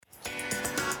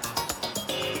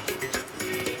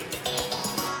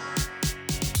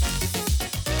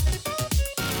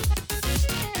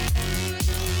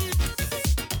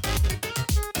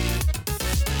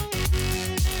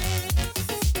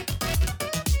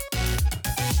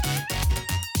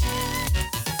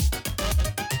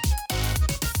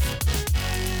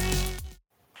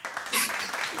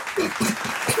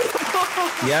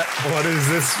Yep. What is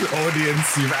this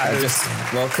audience you've added? Just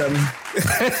welcome.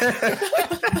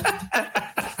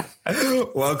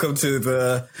 Welcome to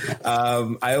the,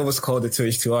 I almost called it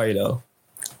 2H2R, you know.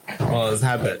 Well, it's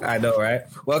habit. I know, right?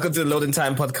 Welcome to the Loading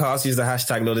Time Podcast. Use the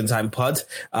hashtag Loading Time Pod.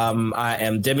 I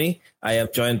am Demi. I am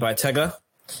joined by Tega.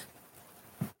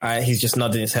 He's just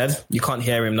nodding his head. You can't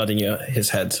hear him nodding his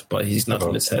head, but he's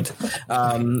nodding his head.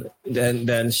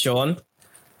 Then Sean.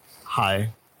 Hi.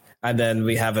 And then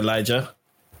we have Elijah.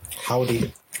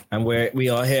 Howdy. And we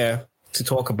are here to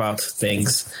talk about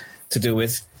things to do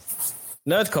with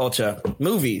nerd culture,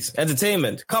 movies,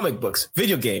 entertainment, comic books,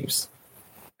 video games,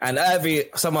 and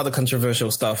some other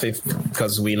controversial stuff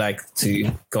because we like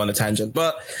to go on a tangent.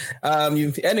 But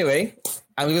anyway,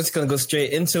 I'm just going to go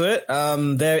straight into it.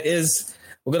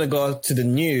 We're going to go to the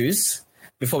news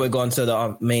before we go on to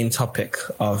the main topic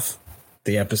of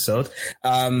the episode.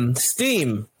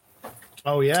 Steam.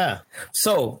 Oh, yeah.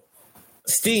 So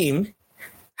Steam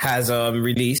has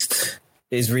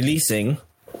is releasing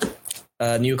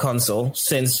a new console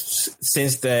since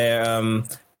they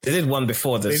did one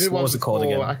before this. What was it called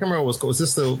again? I can't remember what it was called.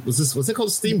 Was it called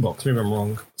Steambox? Maybe I'm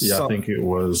wrong. Yeah, I think it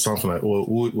was something like,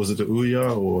 was it the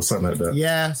Ouya or something like that?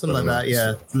 Yeah, something like that.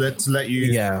 Yeah, to let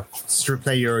you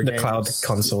play your the games. cloud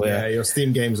console. Yeah, your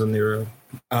Steam games on your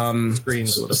screen.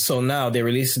 So now they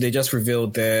just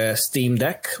revealed their Steam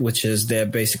Deck, which is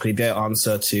basically their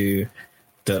answer to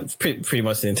the pretty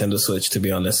much the Nintendo Switch. To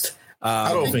be honest.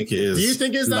 I don't think it is. Do you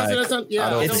think it's that?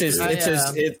 Yeah,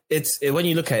 it's when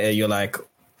you look at it, you're like,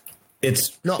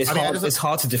 it's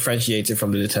hard to differentiate it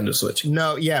from the Nintendo Switch.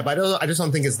 No, yeah, but I just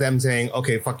don't think it's them saying,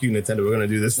 "Okay, fuck you, Nintendo, we're going to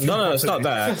do this." No, it's not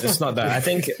that. It's not that. I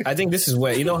think this is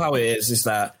where, you know how it is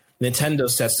that Nintendo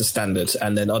sets the standard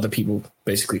and then other people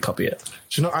basically copy it.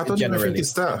 Do you know? I don't even think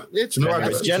it's that.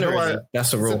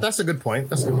 That's a rule. That's a good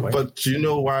point. But do you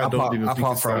know why I don't even think it's that?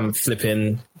 Apart from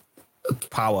flipping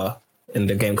power in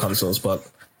the game consoles, but.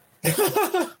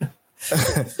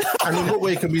 I mean, what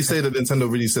way can we say that Nintendo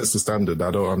really sets the standard? I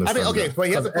don't understand. I mean, okay, but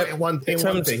he has to put one thing.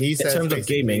 He says, in terms of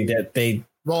gaming, that they're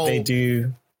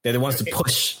the ones to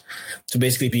push to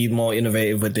basically be more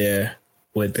innovative with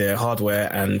their hardware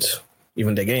and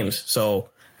even their games. So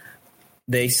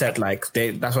they set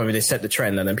that's why they set the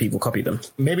trend and then people copy them.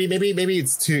 Maybe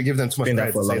it's to give them too much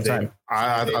credit for a long time.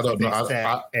 I don't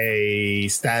know. A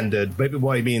standard. Maybe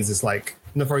what it means is like.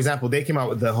 For example, they came out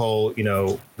with the whole,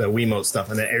 the Wiimote stuff,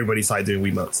 and then everybody started doing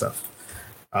Wiimote stuff.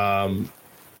 And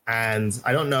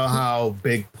I don't know how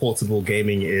big portable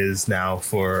gaming is now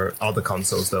for other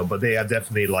consoles, though, but they have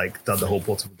definitely done the whole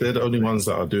portable. They're the only ones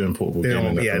that are doing portable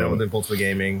gaming. They're doing portable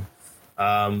gaming.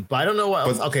 But I don't know what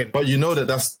else. Okay, but you know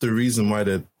that's the reason why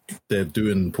they're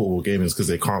doing portable gaming is because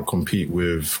they can't compete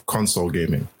with console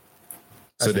gaming.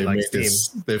 So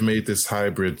they've made this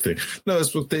hybrid thing. No,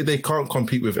 they can't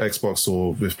compete with Xbox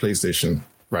or with PlayStation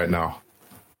right now.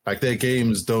 Like their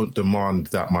games don't demand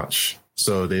that much,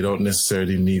 so they don't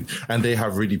necessarily need. And they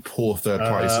have really poor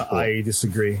third-party support. I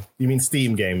disagree. You mean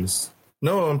Steam games?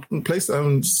 No,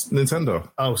 PlayStation, Nintendo.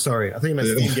 Oh, sorry. I think you meant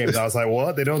Steam games. I was like,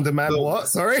 what? They don't demand what?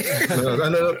 Sorry.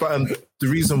 No, but the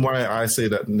reason why I say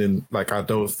that, I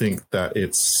don't think that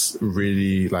it's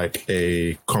really like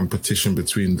a competition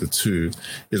between the two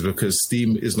is because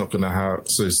Steam is not going to have.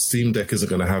 So Steam Deck isn't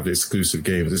going to have exclusive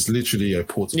games. It's literally a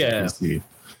portable PC.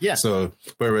 Yeah. So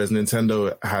whereas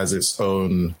Nintendo has its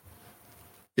own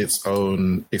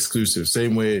exclusive,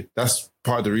 same way that's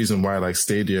part of the reason why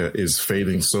Stadia is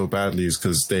failing so badly is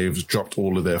because they've dropped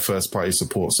all of their first party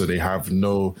support, so they have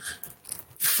no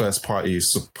first party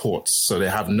support, so they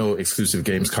have no exclusive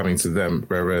games coming to them.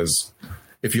 Whereas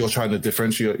if you're trying to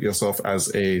differentiate yourself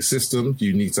as a system,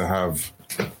 you need to have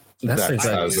such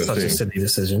a silly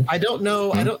decision. I don't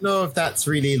know. I don't know if that's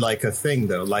really a thing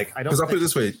though. I don't. Because I put it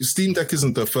this way: Steam Deck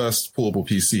isn't the first portable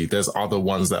PC. There's other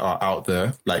ones that are out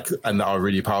there, and that are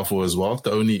really powerful as well.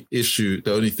 The only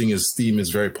thing is Steam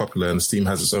is very popular, and Steam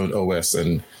has its own OS,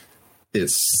 and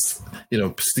it's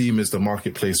Steam is the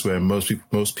marketplace where most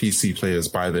PC players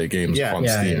buy their games on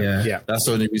Steam. Yeah. That's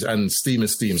the only reason. And Steam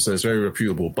is Steam, so it's very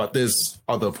reputable. But there's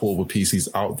other portable PCs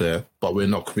out there, but we're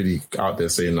not really out there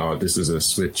saying, "Oh, this is a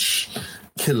Switch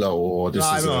killer," or this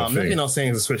is a thing. I'm definitely not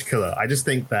saying it's a Switch killer. I just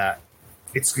think that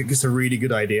it's a really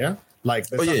good idea. It's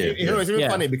really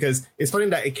funny because it's funny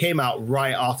that it came out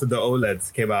right after the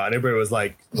OLEDs came out, and everybody was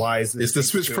like, "Why is this?" It's the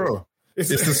Switch Pro. It's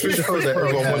the Switch Pro that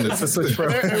everyone wanted. It's the Switch Pro.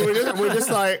 We're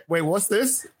just like, wait, what's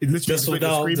this? Just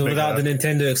without the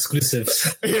Nintendo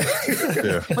exclusives.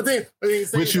 Yeah.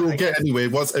 Which you will get anyway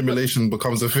once emulation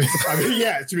becomes a thing.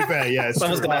 To be fair,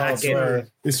 someone's gonna hack it.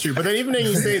 It's true. But then even when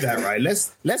you say that, right?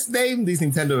 Let's name these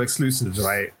Nintendo exclusives,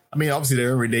 right? I mean,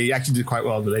 obviously they actually did quite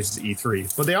well in relation to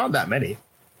E3, but there aren't that many.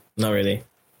 Not really.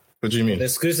 What do you mean? The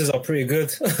exclusives are pretty good.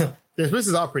 The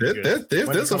exclusives are pretty good.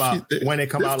 When they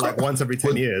come out like once every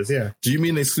 10 years, yeah. Do you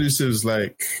mean exclusives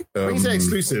like... when you say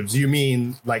exclusives, you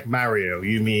mean like Mario,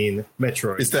 you mean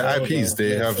Metroid. It's the IPs.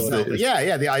 They have...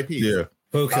 the IPs. Yeah.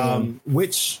 Pokemon.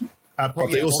 Which...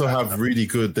 but they also have really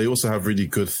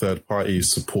good third-party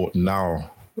support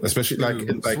now. Especially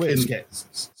Switch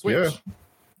games.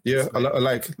 Yeah,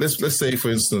 like let's say for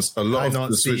instance, a lot of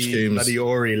the Switch games. Bloody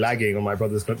Ori lagging on my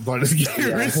brother's game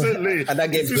recently, and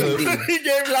that game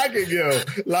lagging, yo.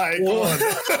 Like,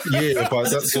 yeah,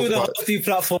 but that's two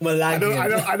platformer lagging.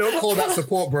 I don't call that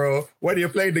support, bro. When you're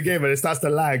playing the game and it starts to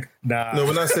lag, nah. No,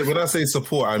 when I say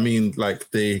support, I mean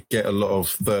like they get a lot of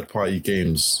third-party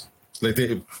games. Like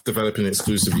they're developing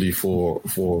exclusively for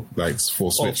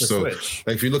Switch. Switch.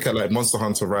 Like if you look at like Monster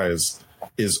Hunter Rise.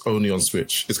 Is only on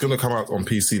Switch. It's going to come out on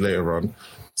PC later on.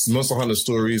 Monster Hunter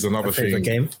Stories, another thing.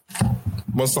 Game.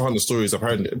 Monster Hunter Stories,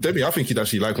 apparently. Debbie, I think you'd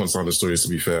actually like Monster Hunter Stories, to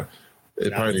be fair.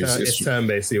 Apparently, it's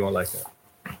turn-based, so you won't like it.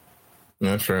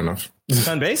 Yeah, fair enough. It's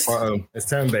turn-based? It's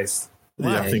turn-based.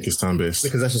 Yeah, I think it's turn-based.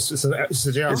 Because that's just, it's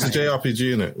a JRPG. It's a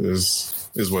JRPG, innit?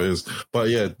 Is what it is. But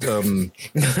yeah,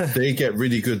 they get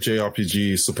really good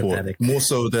JRPG support. Pathetic. More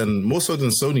so than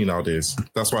Sony nowadays.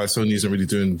 That's why Sony isn't really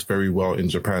doing very well in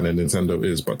Japan, and Nintendo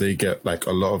is. But they get like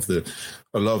a lot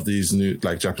of these new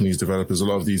like Japanese developers, a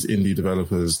lot of these indie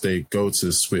developers, they go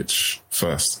to Switch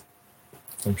first.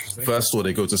 Interesting. First, or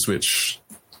they go to Switch.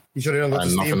 You should have gone to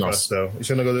Steam first, though. You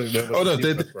shouldn't go to. Oh no,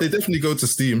 they definitely go to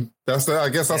Steam. I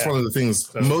guess that's one of the things.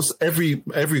 So, most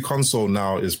every console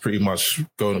now is pretty much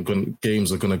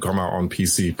games are going to come out on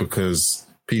PC because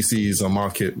PC is a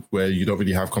market where you don't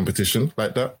really have competition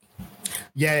like that.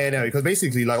 Yeah, no, because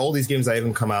basically, like all these games that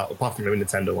even come out, apart from the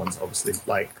Nintendo ones, obviously,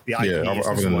 like the IP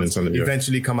other than ones, Nintendo,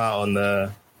 eventually come out on the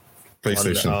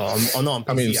PlayStation. On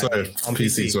PC. On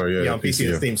PC, sorry, on PC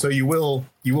and Steam. So you will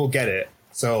get it.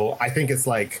 So I think it's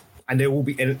like, and there will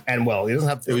be, and well, it doesn't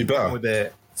have to. It'll be better with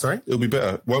it. Sorry, it'll be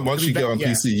better once you get on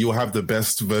PC. You'll have the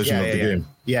best version of the game.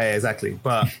 Yeah, exactly.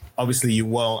 But obviously, you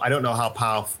won't. I don't know how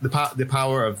powerful the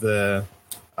power of the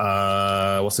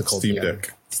what's it called?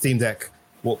 Steam Deck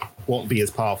won't be as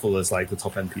powerful as like the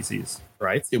top end PCs,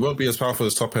 right? It won't be as powerful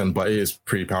as top end, but it is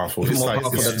pretty powerful. It's more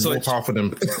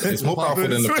powerful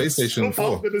than the PlayStation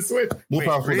 4. More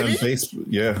powerful than base.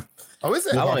 Yeah. Oh, is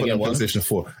it? More powerful than PlayStation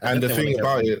 4. And the thing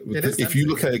about it, if you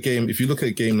look at a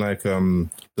game like The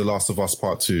Last of Us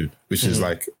Part 2, which is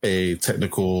like a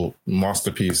technical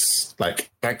masterpiece,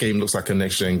 like that game looks like a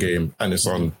next gen game, and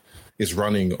it's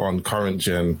running on current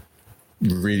gen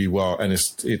really well, and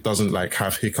it doesn't like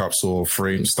have hiccups or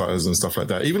frame stutters and stuff like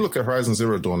that. Even look at Horizon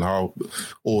Zero Dawn,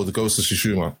 or the Ghost of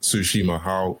Tsushima,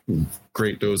 how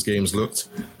great those games looked.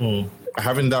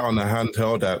 Having that on a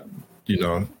handheld, that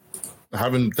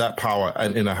having that power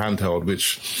and in a handheld,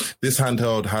 which this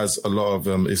handheld has a lot of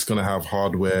it's going to have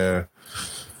hardware,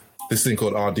 this thing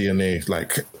called RDNA,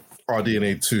 like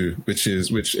RDNA 2,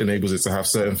 which enables it to have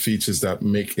certain features that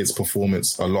make its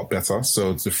performance a lot better.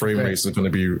 So the frame rates are going to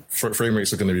be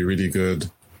really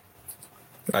good.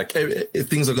 Like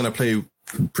things are going to play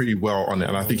pretty well on it,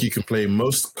 and I think you can play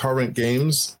most current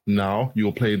games now.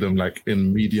 You'll play them like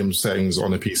in medium settings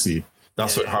on a PC.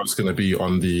 That's how it's going to be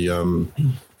on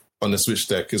the Switch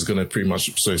Deck. Is going to pretty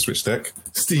much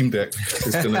Steam Deck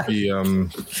is going to be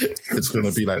it's going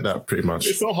to be like that pretty much.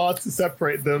 It's so hard to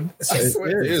separate them.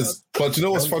 It is, but you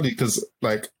know what's funny? Because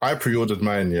like I pre-ordered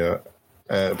mine,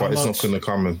 but it's not going to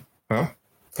come in.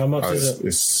 How much is it?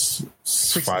 It's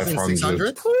 $500.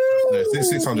 No,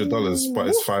 it's $600, but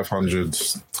it's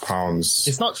 £500.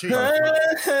 It's not cheap.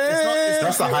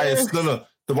 That's the highest. No.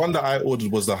 The one that I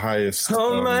ordered was the highest.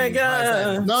 Oh my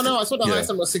god! No, I saw the highest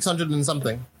one was 600 and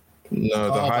something.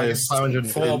 No, the highest 500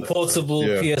 for a portable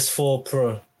PS4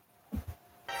 Pro.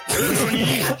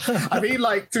 I mean,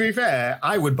 like, to be fair,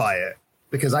 I would buy it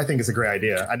because I think it's a great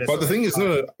idea. But the thing is,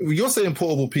 no, you're saying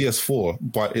portable PS4,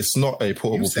 but it's not a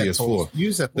portable PS4.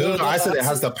 You said no, I said it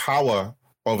has the power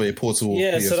of a portable PS4.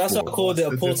 Yeah, so that's why I called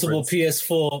it a portable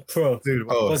PS4 Pro.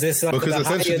 Because it's like the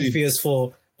high-end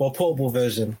PS4 or portable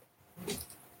version.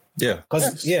 Yeah.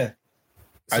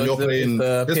 And you're playing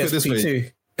the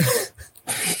PSP2.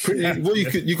 Well,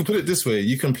 you could put it this way: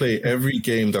 you can play every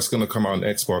game that's going to come out on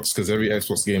Xbox, because every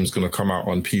Xbox game is going to come out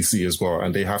on PC as well,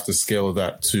 and they have to scale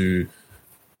that to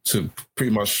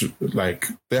pretty much like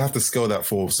they have to scale that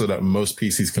so that most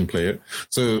PCs can play it.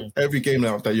 So every game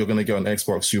that you're going to get on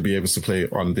Xbox, you'll be able to play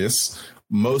on this.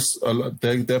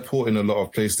 They're porting a lot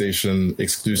of PlayStation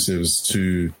exclusives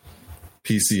to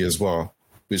PC as well,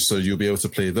 so you'll be able to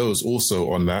play those also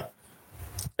on that.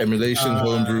 emulation,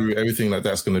 homebrew, everything like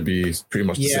that's going to be pretty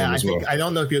much the same as well. I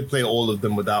don't know if you'd play all of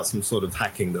them without some sort of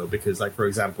hacking though, because like for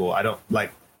example, I don't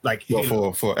like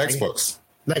Halo, for Xbox.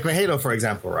 Like for Halo, for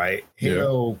example, right?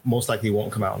 Halo most likely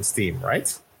won't come out on Steam,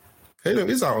 right? Halo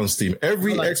is out on Steam.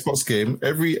 Every Xbox game,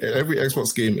 every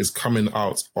Xbox game is coming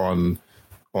out on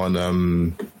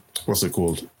what's it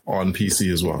called? On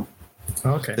PC as well.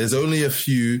 Okay. There's only a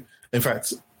few. In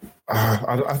fact,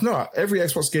 I know every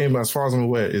Xbox game, as far as I'm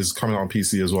aware, is coming out on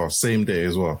PC as well, same day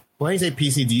as well. When you say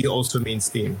PC, do you also mean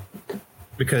Steam?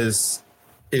 Because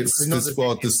it's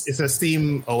a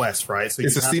Steam OS, right? So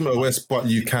it's a Steam OS, but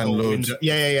you can load.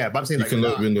 Yeah. But I'm saying you can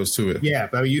load Windows to it. Yeah,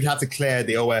 but you'd have to clear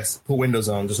the OS, put Windows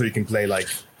on, just so you can play like.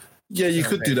 Yeah, you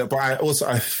could do that, but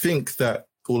I think that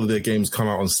all of their games come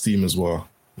out on Steam as well.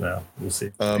 Yeah, we'll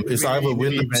see. It's either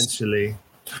Windows eventually.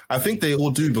 I think they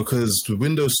all do because the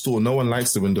Windows Store, no one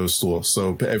likes the Windows Store.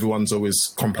 So everyone's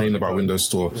always complaining about Windows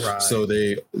Store. Right. So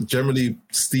they generally,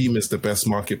 Steam is the best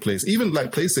marketplace. Even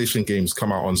like PlayStation games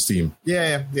come out on Steam.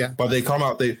 Yeah. But they come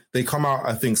out, they come out,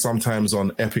 I think, sometimes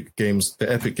on Epic Games, the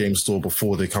Epic Game Store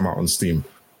before they come out on Steam.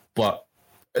 But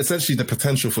essentially the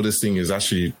potential for this thing is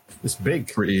actually it's big.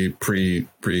 Pretty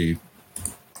big.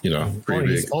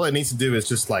 All it needs to do is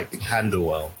just like handle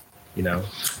well,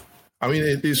 I mean,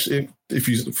 if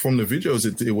you from the videos,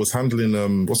 it was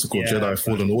handling what's it called, Jedi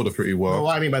Fallen Order pretty well.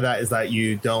 What I mean by that is that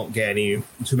you don't get too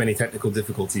many technical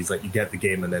difficulties. Like you get the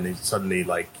game and then it suddenly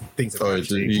like things are like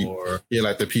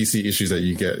the PC issues that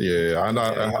you get.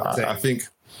 I think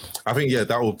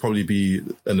that will probably be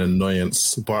an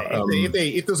annoyance. But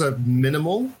if there's a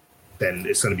minimal, then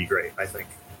it's going to be great, I think.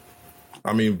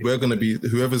 I mean, we're going to be,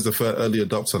 whoever's the first early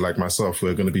adopter like myself,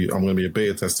 I'm going to be a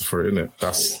beta tester for it, innit?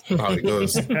 That's how it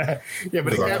goes. But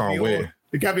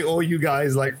it can't be all you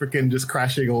guys like freaking just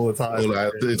crashing all the time.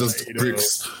 It just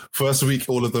bricks. First week,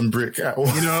 all of them brick.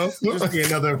 Just be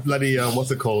another bloody, what's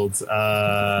it called?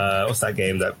 What's that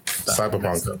game that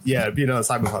Cyberpunk. Yeah, a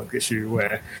Cyberpunk issue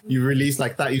where you release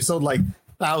like that. You sold like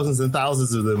thousands and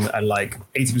thousands of them and like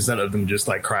 80% of them just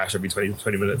like crash every 20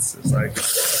 minutes. It's like...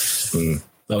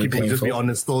 People just be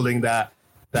uninstalling that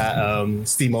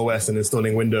Steam OS and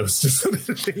installing Windows.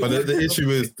 But the issue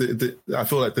is, I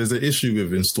feel like there's an issue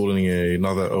with installing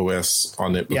another OS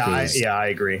on it. Because I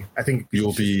agree. I think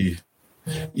you'll be,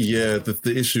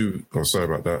 the issue. Oh, sorry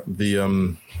about that.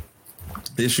 The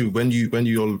issue when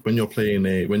you're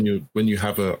playing when you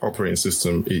have an operating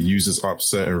system, it uses up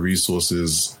certain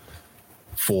resources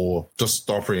for just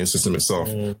the operating system itself.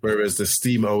 Whereas the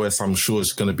Steam OS, I'm sure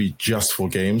it's going to be just for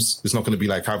games. It's not going to be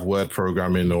like have word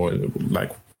programming or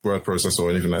like word processor or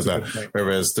anything like that.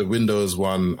 Whereas the Windows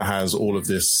one has all of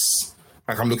this,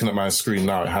 like I'm looking at my screen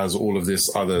now, it has all of this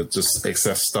other just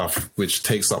excess stuff, which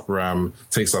takes up RAM,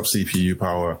 takes up CPU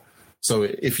power. So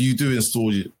if you do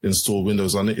install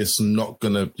Windows on it, you're not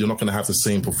gonna have the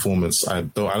same performance. I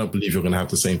don't believe you're gonna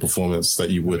have the same performance that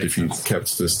you would if you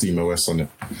kept the Steam OS on it.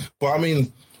 But I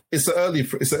mean, it's an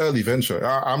early venture.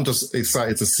 I'm just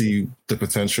excited to see the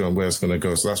potential and where it's gonna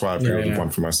go. So that's why I pre-ordered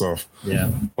one for myself. Yeah,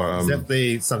 but it's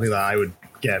definitely something that I would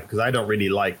get because I don't really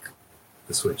like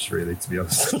the Switch, really, to be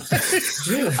honest.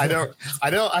 I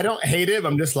don't hate it.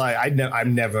 I'm just like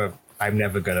I'm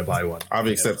never gonna buy one. I've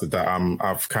accepted that.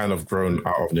 I've kind of grown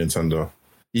out of Nintendo,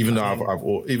 even though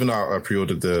I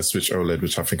pre-ordered the Switch OLED,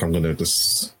 which I think I'm gonna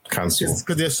just cancel.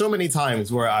 Because there's so many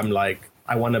times where I'm like,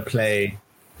 I want to play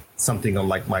something on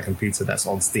like my computer that's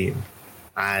on Steam,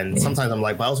 and sometimes I'm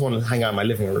like, but I also want to hang out in my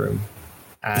living room.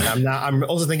 And I'm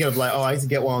also thinking of like, I need to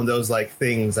get one of those like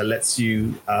things that lets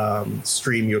you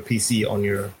stream your PC on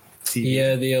your TV.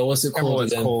 Yeah, the what's it called?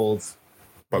 It's called.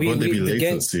 But wouldn't there be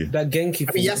latency? That Genki.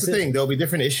 I mean, that's the thing. There'll be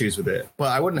different issues with it, but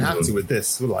I wouldn't have to with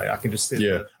this. Like, I can just sit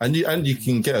there. And you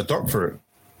can get a dock for it.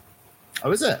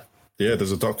 Oh, is it? Yeah,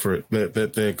 there's a dock for it.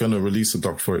 They're going to release a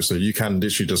dock for it, so you can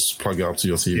literally just plug it up to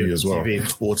your TV as well,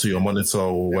 or to your monitor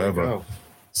or whatever.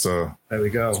 So there we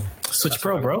go. Switch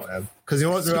Pro, bro. Because there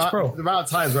are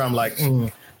times where I'm like,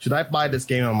 should I buy this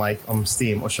game on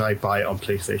Steam or should I buy it on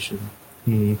PlayStation?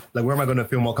 Like, where am I going to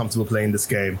feel more comfortable playing this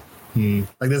game?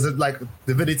 Like, there's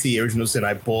Divinity Original Sin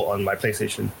I bought on my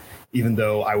PlayStation, even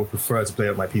though I would prefer to play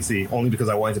it on my PC, only because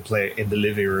I wanted to play it in the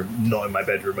living room, not in my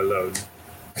bedroom alone.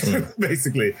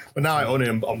 Basically. But now I own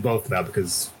it on both now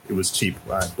because it was cheap.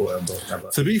 I bought it on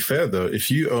both. To be fair though, if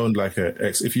you owned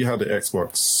if you had the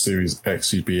Xbox Series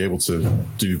X, you'd be able to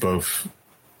do both.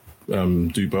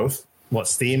 What,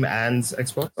 Steam and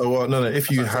Xbox? Oh well, no.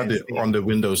 If you had it on the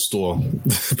Windows Store,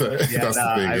 that's the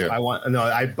thing.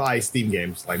 I buy Steam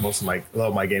games. Like a lot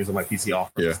of my games on my PC are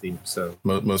from Steam. So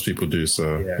most people do.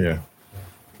 So yeah.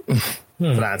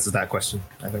 So that answers that question,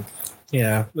 I think.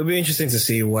 Yeah, it'll be interesting to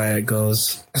see where it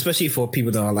goes, especially for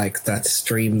people that are like that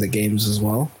stream the games as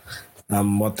well.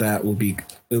 What that will be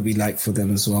like for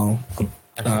them as well.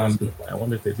 I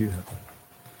wonder if they do have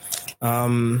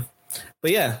that.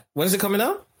 But yeah, when is it coming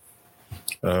out?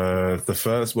 The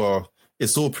first, well,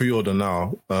 it's all pre-order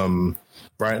now.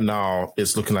 Right now,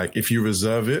 it's looking like if you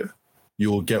reserve it,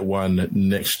 you'll get one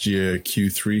next year,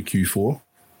 Q3, Q4.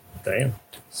 Damn.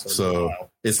 So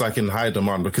it's like in high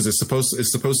demand because it's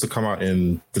supposed to come out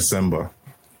in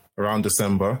around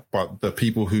December. But the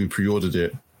people who pre-ordered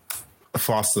it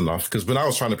fast enough, because when I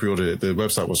was trying to pre-order it, the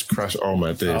website was crashed all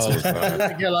my days. You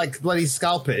get like bloody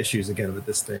scalper issues again with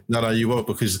this thing. No, you won't,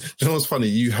 because you know what's funny?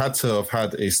 You had to have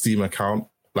had a Steam account,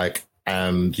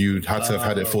 and you'd had to have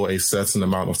had it for a certain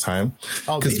amount of time.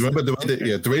 Because remember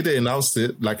the way they announced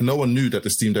it, like no one knew that the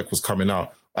Steam Deck was coming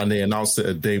out, and they announced it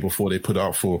a day before they put it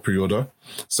out for pre-order.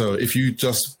 So if you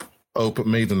just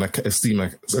made a Steam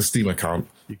account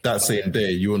that same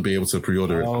day, you wouldn't be able to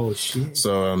pre-order it. Oh shit!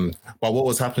 So, but what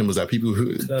was happening was that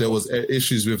there was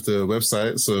issues with the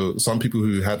website. So some people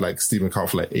who had like Steam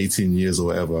account for like 18 years or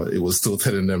whatever, it was still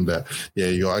telling them that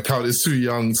your account is too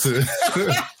young to.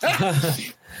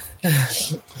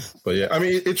 But yeah, I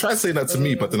mean, it tried saying that to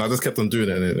me, but then I just kept on doing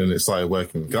it, and it started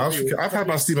working. I've had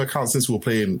my Steam account since we were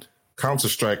playing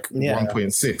Counter-Strike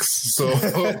 1.6. So.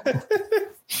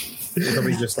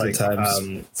 Probably just like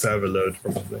server load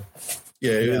probably.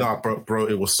 Yeah. Bro,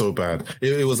 it was so bad.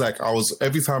 It was like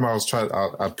every time I was trying,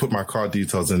 I'd put my card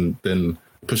details in, then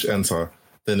push enter,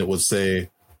 then it would say,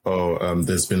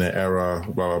 there's been an error,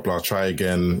 blah blah blah. Try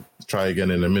again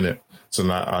in a minute. So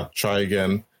now I try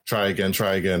again.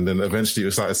 Then eventually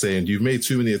it started saying, you've made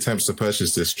too many attempts to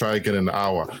purchase this. Try again in an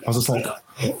hour. I was just like,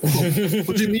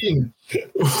 what do you mean?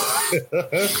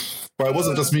 But it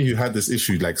wasn't just me who had this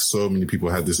issue. Like so many people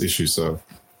had this issue. So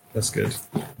that's good,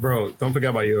 bro. Don't forget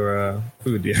about your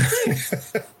food. Yeah.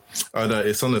 Oh no,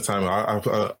 it's on the timer.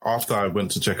 After I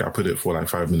went to check it, I put it for like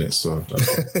 5 minutes. So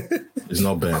it's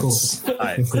not bad. Cool. All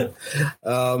right,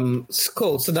 cool.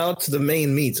 Cool. So now to the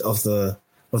main meat of the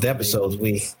episode.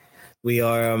 We're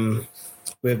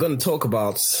going to talk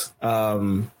about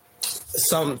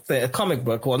something, a comic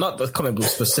book. Well, not the comic book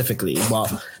specifically,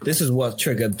 but this is what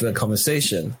triggered the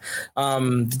conversation.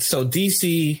 So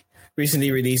DC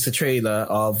recently released a trailer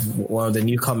of one of the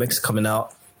new comics coming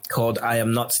out called I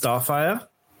Am Not Starfire.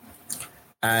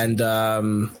 And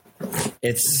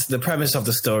it's the premise of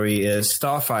the story is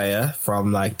Starfire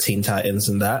from like Teen Titans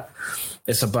and that.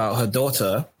 It's about her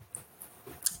daughter.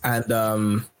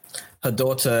 And her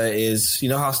daughter is, you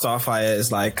know how Starfire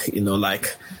is like,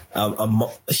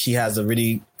 she has a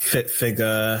really fit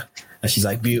figure and she's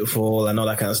like beautiful and all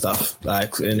that kind of stuff,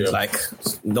 like in like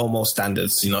normal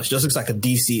standards. She just looks like a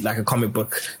DC, like a comic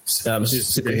book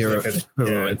superhero.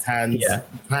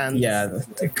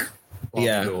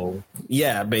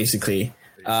 Basically.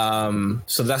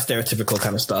 So that's stereotypical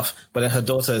kind of stuff. But then her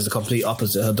daughter is the complete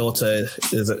opposite. Her daughter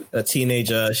is a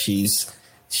teenager. She's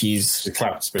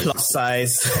plus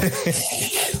size.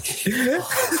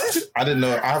 I didn't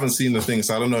know. I haven't seen the thing,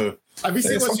 so I don't know. Have you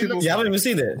seen what she looks like? You haven't even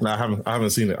seen it? No, I haven't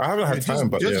seen it. I haven't had time,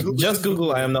 but just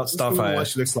Google I Am Not Starfire. What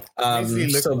she looks like.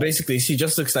 So basically, she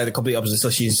just looks like the complete opposite. So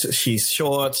she's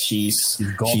short, she's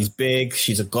big,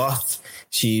 she's a goth,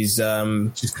 she's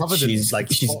covered in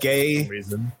like she's gay. For some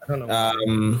reason. I don't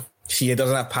know. She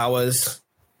doesn't have powers.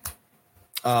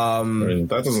 I mean,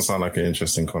 that doesn't sound like an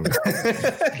interesting comic.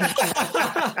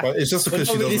 But it's just because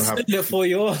she doesn't have. For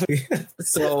you.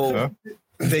 So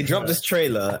they dropped this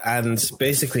trailer, and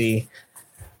basically,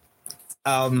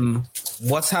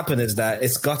 what's happened is that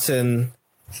it's gotten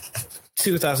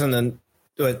 2,000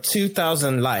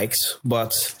 likes,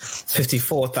 but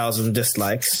 54,000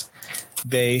 dislikes.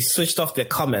 They switched off their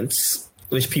comments,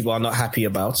 which people are not happy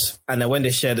about, and then when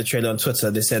they shared the trailer on Twitter,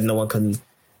 they said no one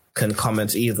can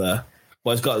comment either.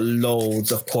 But it's got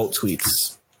loads of quote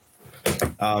tweets.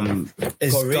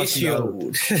 It's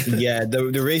ratio.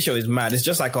 The ratio is mad. It's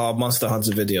just like our Monster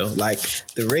Hunter video. Like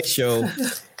the ratio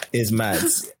is mad.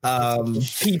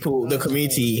 People, the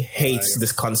community hates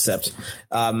this concept.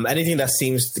 Anything that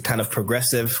seems kind of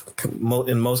progressive,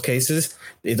 in most cases,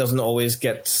 it doesn't always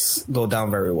go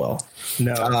down very well.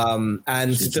 No. I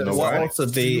guess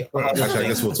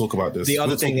we'll talk about this. The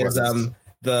other thing is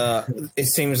it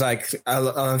seems like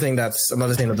another thing that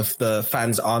the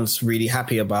fans aren't really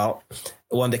happy about.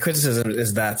 One, the criticism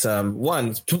is that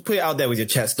one, to put it out there with your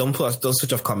chest, don't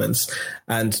switch off comments,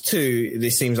 and two,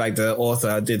 it seems like the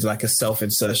author did like a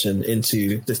self-insertion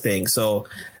into the thing. So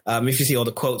if you see all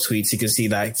the quote tweets, you can see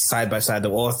like side by side the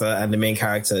author and the main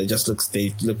character. They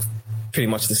look pretty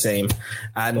much the same.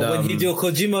 And but when Hideo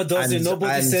Kojima does it,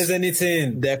 nobody says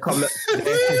anything. They're comparing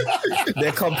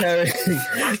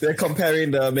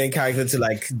the main character to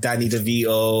like Danny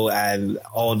DeVito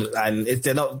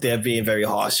they're being very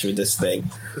harsh with this thing.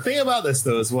 The thing about this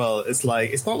though as well, it's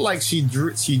not like she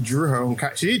drew her own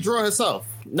character. She didn't draw herself.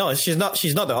 No, she's not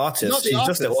the artist. She's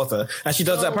just the author. And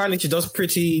apparently she does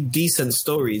pretty decent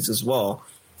stories as well.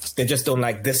 They just don't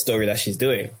like this story that she's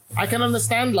doing. I can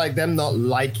understand like them not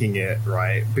liking it,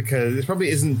 right? Because it probably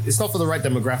isn't. It's not for the right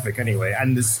demographic anyway.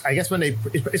 And I guess when it's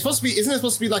supposed to be, isn't it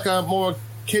supposed to be like a more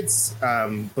kids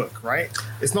book, right?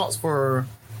 It's not for.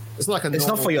 It's not like a. It's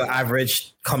not for your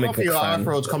average comic book fan.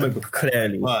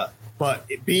 Clearly, but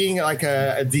being like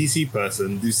a DC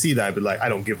person, you see that, but like I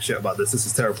don't give a shit about this. This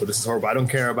is terrible. This is horrible. I don't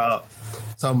care about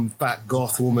some fat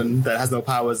goth woman that has no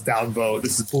powers downvote.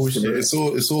 This is bullshit.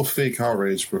 It's all fake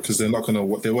outrage because they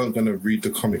weren't gonna read the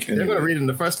comic anyway. They're gonna read it in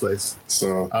the first place.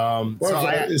 So,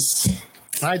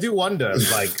 I do wonder,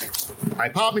 like,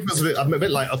 part of me feels I'm a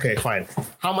bit like, okay, fine.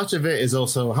 How much of it is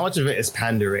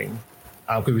pandering?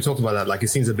 Because we talked about that. Like, it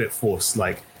seems a bit forced.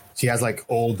 Like, she has like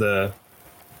all the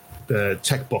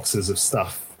check boxes of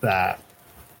stuff that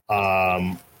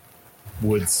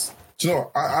would. Do you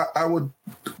know, I would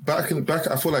back.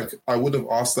 I feel like I would have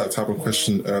asked that type of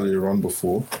question earlier on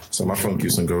before. So my phone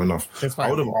keeps on going off. I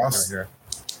would have asked.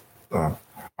 I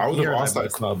would have asked that.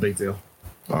 It's not a big deal.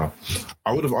 I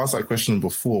would have asked that question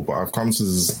before, but I've come to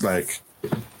this, like,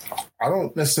 I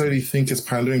don't necessarily think it's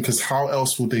pandering because how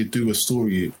else would they do a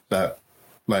story that,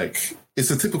 like, it's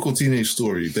a typical teenage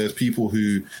story. There's people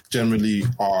who generally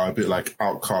are a bit like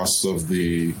outcasts of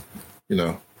the, you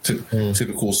know,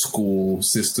 typical school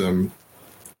system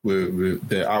with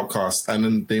their outcasts, and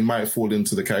then they might fall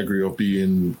into the category of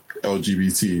being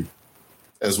LGBT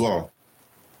as well.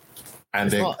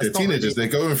 And they're teenagers. They're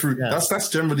going through. Yeah. That's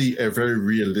generally a very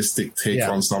realistic take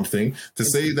on something. To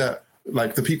say that,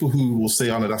 like, the people who will say,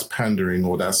 "Oh no, that's pandering,"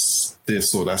 or "That's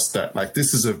this," or "That's that." Like,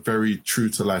 this is a very true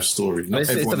to life story.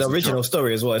 It's an original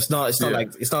story as well. It's not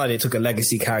like they took a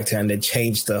legacy character and then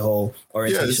changed the whole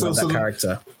orientation of that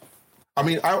character. I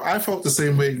mean, I felt the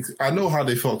same way. I know how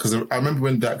they felt because I remember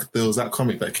when there was that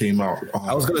comic that came out.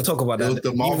 I was going to talk about that.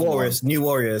 The New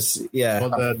Warriors. Yeah.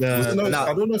 Well, I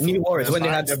don't know New Warriors when they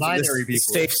had the binary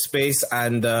people. Safe Space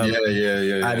and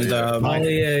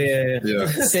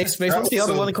Safe Space. What's the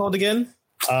other one called again?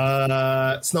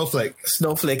 Snowflake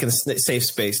and Safe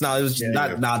Space. Now it was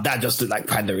that just looked like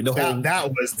pandering.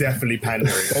 That was definitely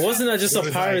pandering. But wasn't that just a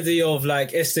parody of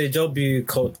like SJW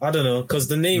code? I don't know, because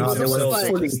the name was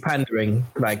fully pandering.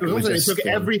 Like they took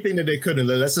everything that they could and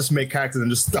let's just make characters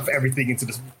and just stuff everything into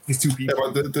these two people.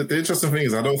 Yeah, but the interesting thing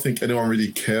is, I don't think anyone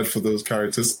really cared for those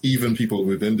characters, even people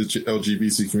within the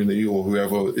LGBT community or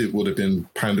whoever it would have been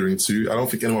pandering to. I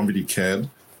don't think anyone really cared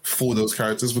for those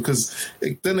characters because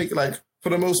for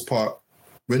the most part,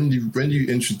 when you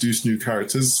introduce new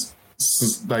characters,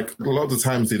 like a lot of the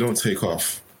times they don't take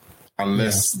off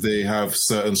unless they have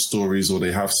certain stories or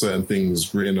they have certain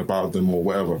things written about them or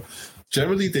whatever.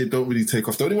 Generally, they don't really take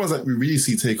off. The only ones that we really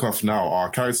see take off now are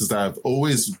characters that have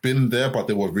always been there, but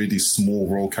they were really small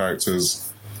role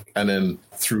characters. And then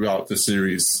throughout the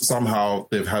series, somehow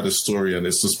they've had a story and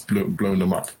it's just blown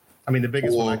them up. I mean, the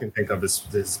biggest one I can think of is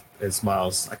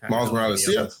Miles. Miles Morales.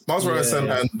 Yeah. Miles Morales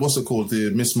and what's it called?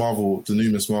 The Miss Marvel, the new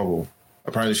Miss Marvel.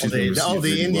 Apparently she's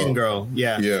the Indian girl.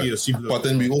 Yeah. She but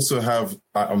then we also have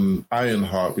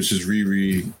Ironheart, which is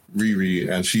Riri,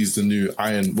 and she's the new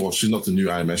Iron. Well, she's not the new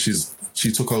Iron Man.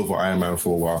 She took over Iron Man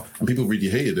for a while, and people really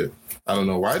hated it. I don't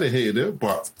know why they hated it,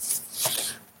 but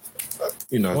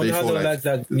they thought like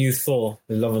that new Thor,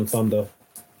 the Love and Thunder.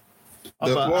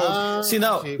 See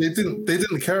now they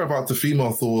didn't care about the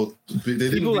female Thor. They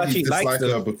didn't people really actually like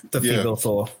the female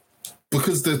Thor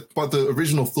because the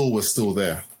original Thor was still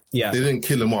there. Yeah, they didn't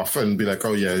kill him off and be like,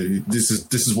 oh yeah, this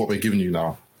is what we're giving you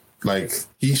now. Like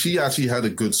she actually had a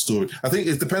good story. I think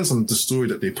it depends on the story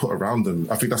that they put around them.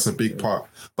 I think that's a big part.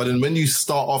 But then when you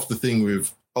start off the thing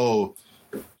with, oh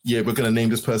yeah, we're gonna name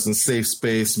this person Safe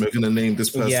Space, we're gonna name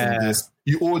this person this.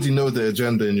 You already know the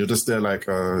agenda, and you're just there like,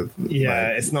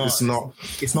 it's not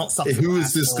something. Who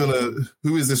is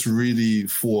this really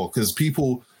for? Because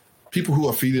people who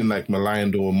are feeling like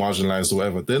maligned or marginalized or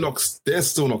whatever, they're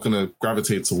still not going to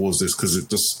gravitate towards this because it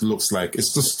just looks like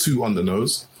it's just too on the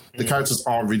nose. The characters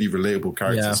aren't really relatable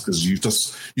characters because you've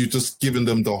just given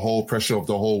them the whole pressure of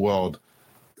the whole world,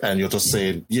 and you're just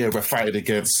saying, yeah, we're fighting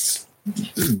against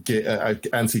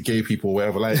anti-gay people,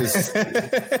 whatever. Like it's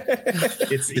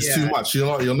too much.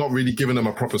 You're not really giving them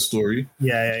a proper story.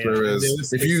 Yeah. Whereas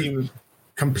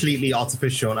completely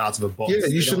artificial and out of a box. Yeah,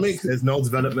 you should make. There's no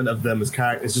development of them as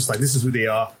characters. It's just like this is who they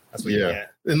are. That's what you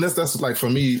get. And that's like for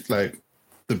me, like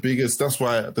the biggest. That's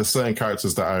why there's certain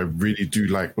characters that I really do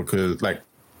like, because like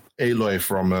Aloy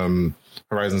from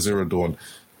Horizon Zero Dawn.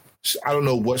 I don't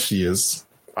know what she is,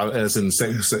 as in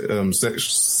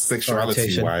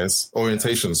sexuality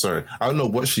orientation. Sorry, I don't know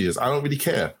what she is. I don't really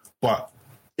care. But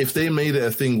if they made it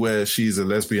a thing where she's a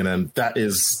lesbian and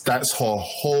that's her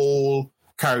whole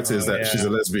character is that she's a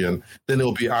lesbian, then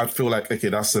it'll be. I'd feel like okay,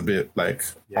 that's a bit like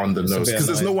on the nose, because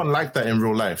there's no one like that in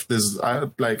real life. I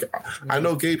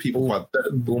know gay people, but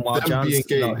them being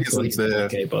gay isn't their.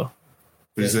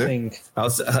 I'm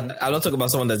not talking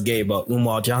about someone that's gay, but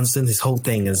Umar Johnson, his whole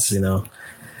thing is, Umar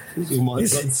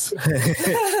Johnson.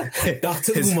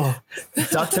 Dr. Umar.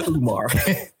 Dr. Umar.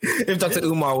 If Dr.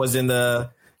 Umar was in the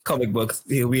comic book,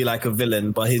 he'll be like a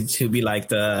villain, but he'll be like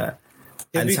the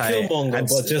he'll be Killmonger,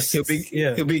 but just he'll be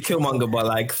Killmonger, but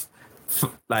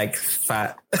like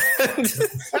fat.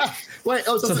 Wait,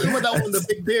 so Umar that one, the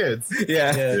big beard.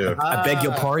 Yeah. I beg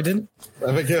your pardon.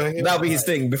 That'll be his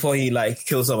thing before he like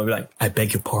kills someone. Be like, I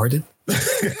beg your pardon.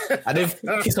 And if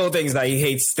his whole thing is that he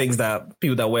hates things that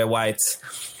people that wear white,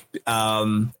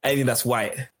 anything that's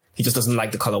white, he just doesn't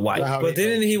like the color white. But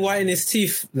didn't he whiten his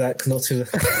teeth like not too?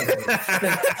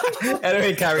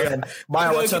 Anyway, carry on.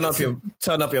 Maya, turn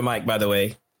up your mic, by the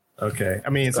way. Okay, I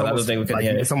mean it's almost like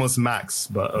it's almost max,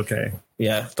 but okay.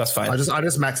 Yeah, that's fine. I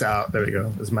just max it out. There we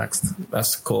go. It's maxed.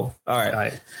 That's cool. All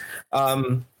right.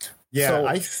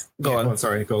 Yeah. So, go on.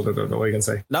 Sorry. Go. What are you gonna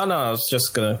say? No. I was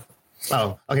just gonna.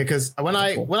 Oh, okay. Because when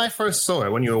I first saw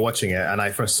it, when you were watching it, and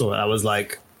I first saw it, I was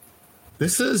like,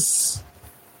 this is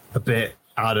a bit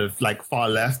out of like far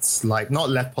left, like not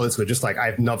left political, just like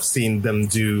I've not seen them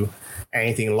do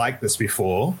anything like this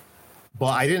before.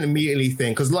 But I didn't immediately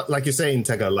think, because like you're saying,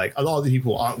 Tega, like a lot of the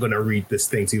people aren't going to read this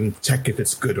thing to even check if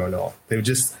it's good or not. They've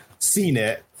just seen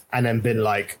it and then been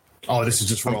like, oh, this is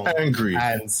just wrong. I'm angry.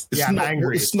 And I'm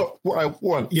angry. It's not what I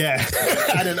want. Yeah.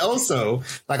 And then also,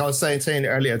 like I was saying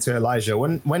earlier to Elijah,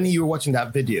 when you were watching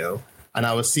that video and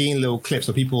I was seeing little clips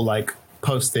of people like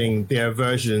posting their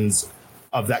versions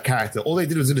of that character, all they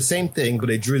did was do the same thing, but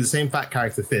they drew the same fat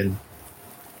character thin.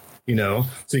 So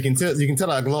you can tell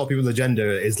like a lot of people's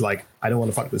agenda is like, I don't want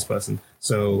to fuck this person,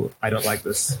 so I don't like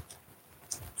this.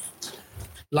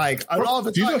 Like a lot of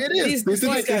the time, it is. These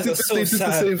guys are so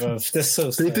sad, bro. They're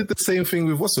so sad. They did the same thing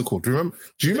with what's it called? Do you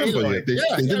remember? Aloy. They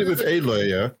did it with Aloy,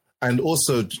 yeah. And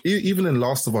also, even in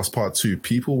Last of Us Part 2,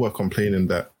 people were complaining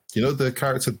that the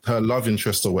character, her love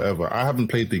interest or whatever. I haven't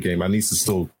played the game. I need to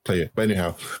still play it. But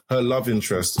anyhow, her love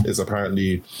interest is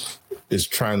apparently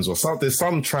trans or something. There's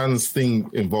some trans thing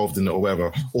involved in it or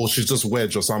whatever, or she's just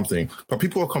wedge or something. But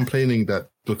people are complaining that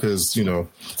because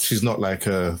she's not like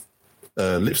a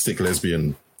lipstick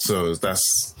lesbian. So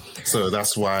that's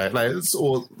why, like, it's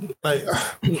all like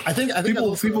I think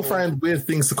people find weird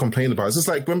things to complain about. It's just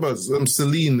like, remember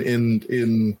Celine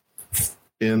in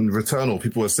Returnal,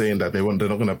 people were saying that they're not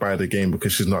going to buy the game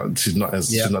because she's not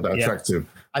that attractive.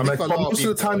 I'm like, but most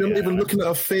of the time you're not even looking at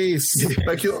her face.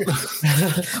 Like,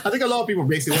 I think a lot of people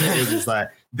basically what it is like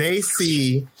they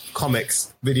see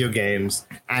comics, video games,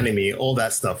 anime, all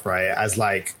that stuff, right, as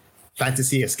like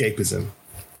fantasy escapism,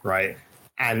 right?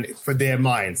 And for their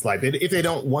minds, like if they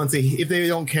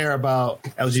don't care about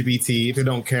LGBT, if they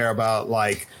don't care about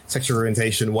like sexual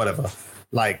orientation, whatever,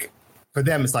 like for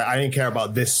them it's like, I didn't care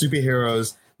about this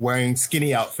superheroes wearing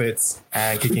skinny outfits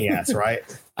and kicking ass, right?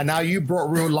 And now you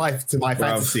brought real life to my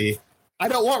fantasy. I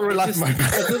don't want real life to my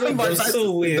fantasy. That's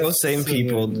so weird. Those same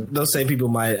people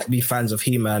might be fans of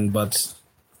He-Man, but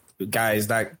guys,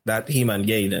 that He-Man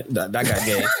gay, that guy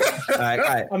gay.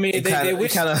 I mean, they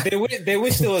wish there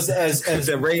was as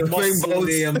the rainbows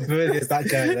and brilliant as that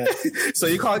guy there. So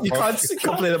you can't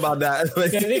complain about that.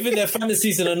 Yeah, even their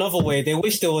fantasies in another way, they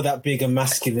wish they were that big and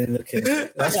masculine looking.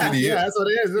 That's really it. That's what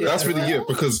it is. That's really it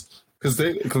because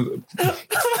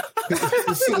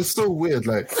it's so weird,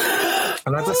 like,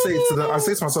 and I say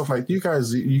to myself, like, you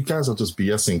guys are just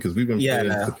BSing because we've been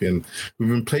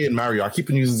playing Mario. I keep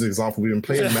on using this example. We've been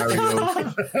playing Mario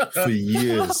for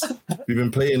years. We've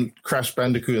been playing Crash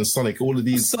Bandicoot and Sonic. All of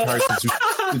these characters,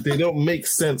 they don't make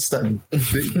sense. That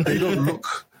they don't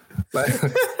look like.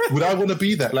 Would I want to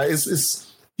be that? Like, it's.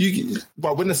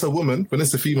 But when it's a woman, when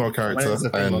it's a female character, if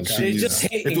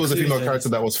it was a female character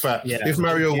that was fat, if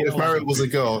Mario was a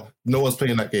girl, no one's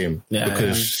playing that game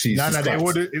because she's they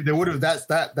would have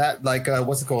that like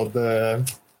what's it called, the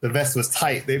vest was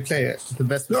tight, they play it, the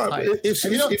vest was tight. If she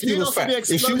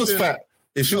was fat,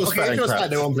 they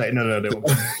won't play. No, they won't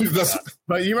play.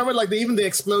 But you remember, like, even the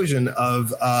explosion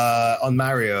of on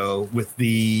Mario with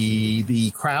the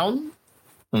crown.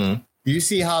 Mm. Do you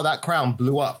see how that crown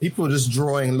blew up? People were just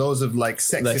drawing loads of like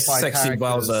sexy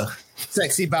Bowser.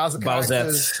 Sexy Bowser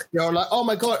characters. You're like, oh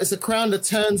my god, it's a crown that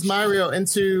turns Mario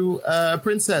into a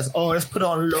princess. Oh, let's put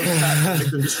on loads of that and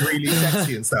make them just really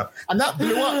sexy and stuff. And that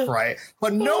blew up, right?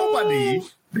 But nobody,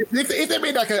 if they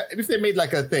made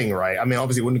like a thing, right? I mean,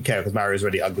 obviously, wouldn't care because Mario's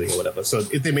already ugly or whatever. So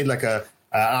if they made like an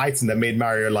item that made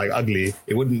Mario like ugly,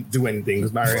 it wouldn't do anything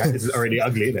because Mario is already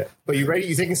ugly, isn't it? But you're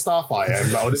taking Starfire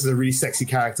and like, oh, this is a really sexy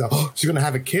character. Oh, she's gonna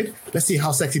have a kid. Let's see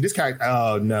how sexy this character.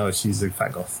 Oh no, she's a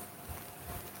fat goth.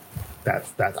 That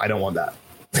I don't want that.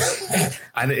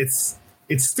 And it's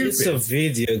stupid. It's a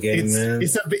video game, man.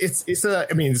 It's a.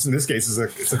 I mean, in this case,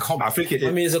 it's a comic. I think it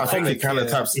kind of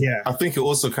taps. Yeah. I think it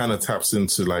also kind of taps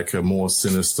into like a more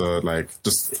sinister, like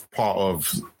just part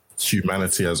of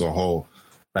humanity as a whole.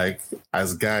 Like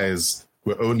as guys,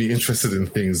 we're only interested in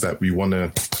things that we want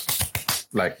to.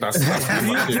 Like that's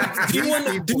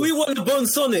do we want to burn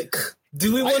Sonic?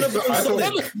 Do we want to burn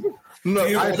Sonic? No,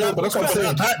 but that's what I'm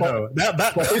saying.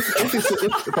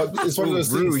 But it's one of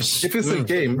those things. If it's a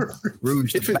game,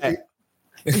 Rouge, the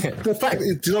fact, do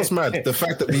you know what's mad? The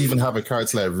fact that we even have a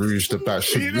character like Rouge the Bat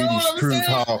should really prove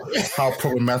how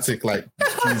problematic like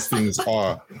these things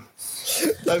are.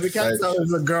 Like we can't tell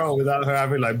it's a girl without her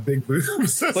having like big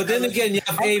boobs. But then again, you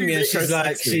have Amy, and she's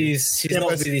like she's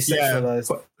not really sexualized.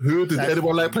 But who did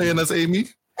anyone like playing as Amy?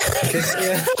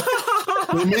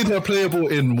 They made her playable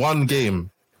in one game.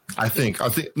 I think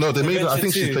no, they made her. I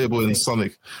think she's playable in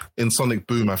Sonic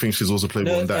Boom. I think she's also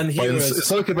playable in that. But in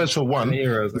Sonic Adventure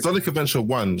 1, Sonic Adventure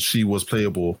 1, she was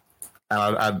playable,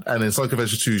 and in Sonic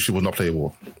Adventure 2, she was not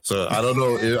playable. So I don't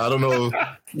know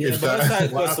if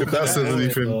that says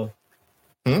anything.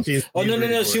 Oh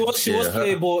no! She was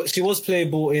playable. She was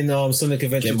playable in Sonic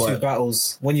Adventure 2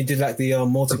 battles when you did like the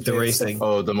multiplayer racing.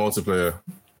 Oh, the multiplayer.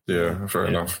 Yeah, fair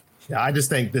enough. Yeah, I just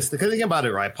think this, because think about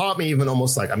it, right? Part of me even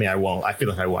almost like, I mean, I won't. I feel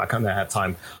like I won't. I kind of have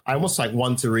time. I almost like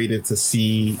want to read it to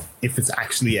see if it's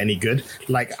actually any good.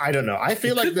 Like, I don't know. I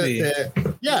feel like I feel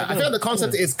like the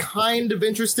concept is kind of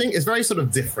interesting. It's very sort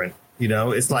of different, you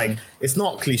know? It's like, it's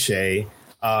not cliche.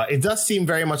 It does seem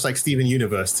very much like Steven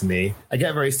Universe to me. I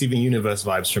get very Steven Universe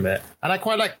vibes from it. And I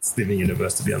quite like Steven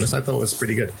Universe, to be honest. I thought it was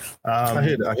pretty good. I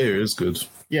hear it is good.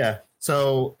 Yeah.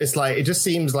 So it's like, it just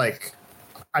seems like,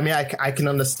 I mean, I can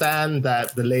understand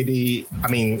that the lady,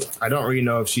 I mean, I don't really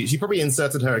know if she probably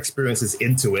inserted her experiences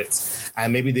into it.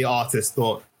 And maybe the artist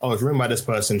thought, oh, it's written by this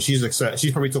person. She's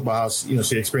probably talked about how, you know,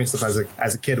 she experienced stuff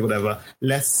as a kid or whatever.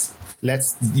 Let's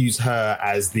use her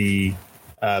as the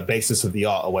basis of the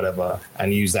art or whatever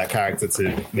and use that character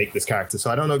to make this character.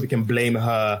 So I don't know if we can blame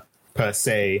her per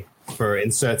se for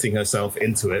inserting herself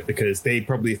into it, because they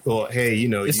probably thought, hey, you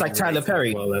know. It's like Tyler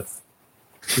Perry. Well,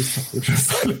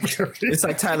 it's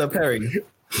like Tyler Perry.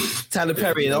 Tyler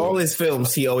Perry in all his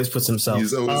films, he always puts himself.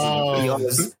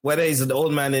 Whether he's an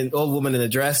old woman in a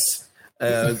dress,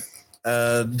 doctor,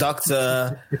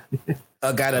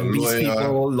 a guy that beats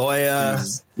people, lawyer.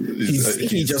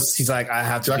 He's like, I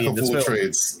have to be in this film.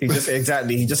 Trades.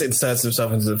 He just inserts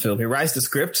himself into the film. He writes the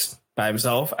script by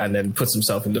himself and then puts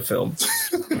himself in the film,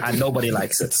 and nobody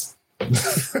likes it.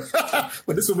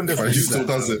 But this woman doesn't. He still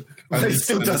does it.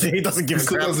 He doesn't give a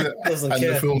crap. Doesn't and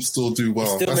care. the film still do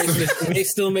well. He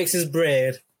still makes his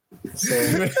bread.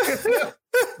 So.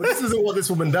 But this isn't what this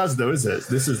woman does, though, is it?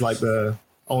 This is like the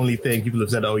only thing people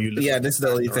have said. Oh, you. Yeah, this is the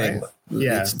only thing. Right?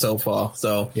 Yeah, so far.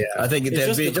 So yeah, I think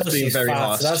they're just being very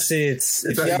harsh. That's it.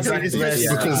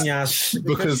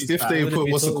 Because if they put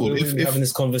what's it called? If having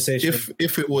this conversation,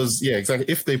 if it was exactly.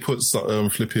 If they put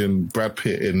flipping Brad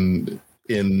Pitt in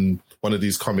one of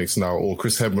these comics now, or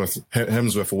Chris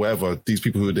Hemsworth or whatever, these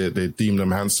people who they deem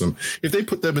them handsome, if they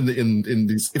put them in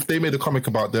these, if they made a comic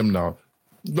about them now,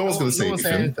 no one's going to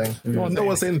say anything. No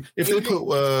one's saying. If they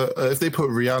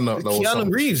put Rihanna,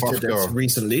 Keanu Reeves did this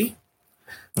recently.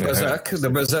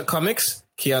 The Berserk comics.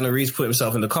 Keanu Reeves put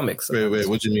himself in the comics. Wait.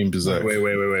 What do you mean Berserk? Wait.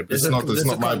 It's not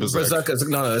my Berserk.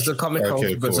 No, it's a comic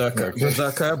called Berserker. Okay.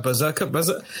 Berserker.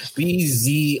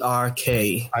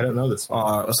 BZRK. I don't know this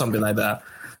one. Or something like that.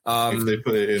 If they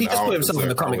put it in, he just put himself in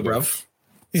the comic, bruv.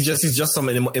 He's just some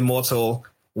immortal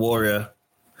warrior.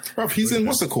 Bruv, he's in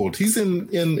what's it called? He's in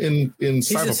Cyberpunk. He's in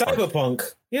Cyberpunk.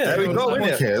 Yeah, no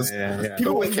one cares.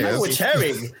 People were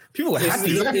cheering. People were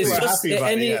happy.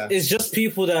 It's just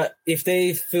people that if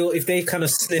they kind of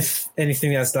sniff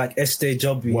anything that's like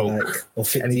SJW, woke, or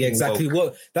fit exactly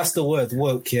woke. That's the word,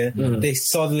 woke. Yeah, They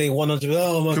suddenly 100.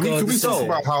 Oh my god! Can we talk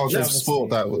about how they've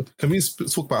sport that? Can we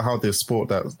talk about how they've sport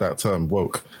that term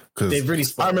woke? Because they really.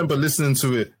 I remember listening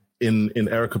to it in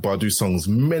Erykah Badu songs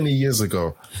many years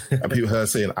ago, and people heard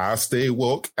saying "I stay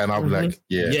woke," and I'm like,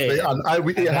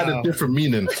 it had a different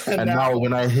meaning. And now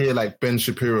when I hear like Ben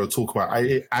Shapiro talk about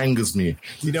it, it angers me.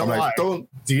 You know I'm why? Like,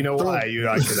 do you know why you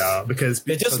like it now? Because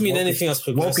it doesn't mean anything else.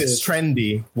 Woke is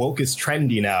trendy. Woke is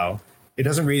trendy now. It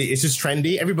doesn't really. It's just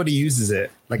trendy. Everybody uses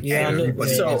it. Like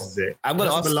everybody uses it. I'm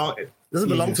gonna ask. It doesn't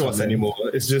belong to us anymore.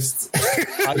 It's just.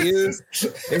 Are you?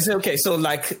 It's okay. So,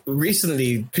 like,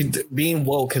 recently, being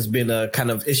woke has been a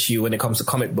kind of issue when it comes to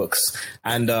comic books.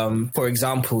 And, for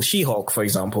example, She-Hulk, for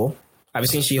example. Have you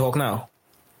seen She-Hulk now?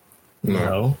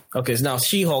 No. Okay, so now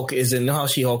She-Hulk is in how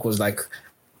She-Hulk was like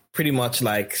pretty much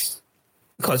like.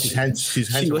 Because she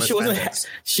was muscular, but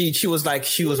she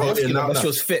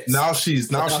was fit. Now she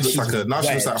looks like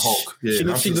Hulk.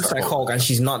 Yeah, she looks like Hulk, and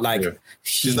she's not like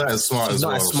she's not as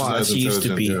smart as she used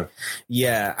to be.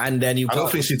 Yeah, and then I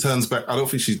don't think she turns back. I don't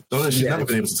think she's never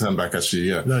been able to turn back. Actually,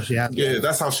 yeah, no, she hasn't. Yeah,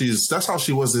 that's how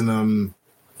she was in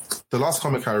the last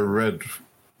comic I read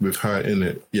with her in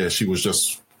it. Yeah, she was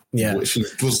just she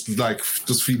was like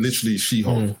just literally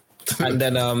She-Hulk. And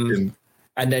then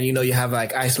and then you have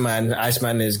like Iceman.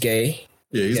 Iceman is gay.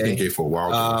 Yeah, he's been gay for a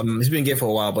while. He's been gay for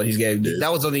a while, but he's gay.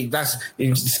 Yeah. That's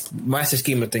in massive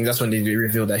scheme of things. That's when they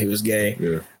revealed that he was gay.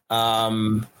 Yeah.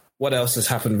 What else has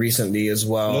happened recently as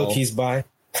well? Loki's bi.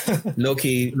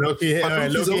 Loki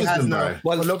has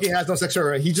no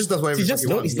sexual. He just does whatever. He's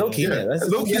Loki. Yeah.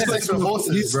 Loki's like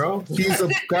horses, bro. He's a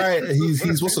guy.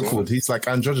 He's what's it called? He's like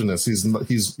androgynous. He's a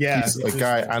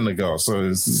guy and a girl. So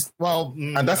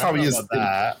and that's how he is.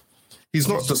 He's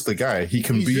not just a guy. He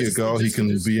can be a girl. He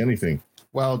can be anything.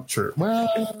 Well, true. Well,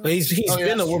 he's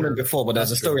been a woman before, but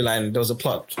there's a storyline. There was a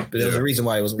plot. But there was a reason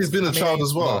why he was. He's been a child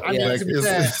as well. In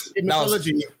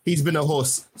mythology, he's been a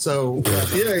horse. So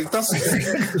that's.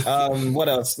 What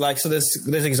else? Like, so there's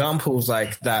examples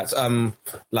like that.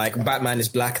 Like Batman is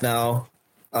black now.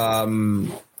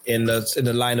 In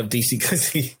the line of DC, of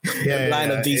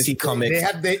DC comics.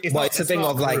 But it's a thing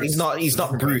of like he's not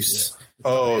Bruce.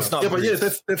 Oh, it's not. Yeah,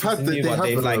 Bruce. But they have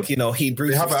an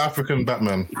African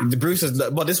Batman. The Bruce is,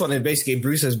 but this one is basically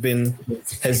Bruce I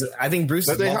think Bruce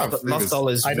lost all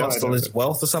his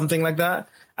wealth or something like that.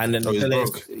 And then the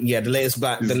latest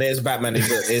Batman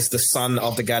is the son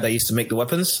of the guy that used to make the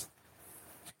weapons.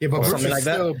 Yeah, but Bruce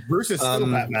is still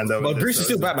Batman though. But Bruce is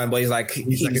still Batman, but he's a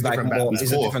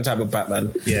different type of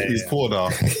Batman. Yeah, he's poor now.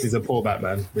 He's a poor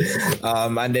Batman.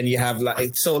 And then you have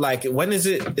when is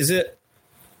it?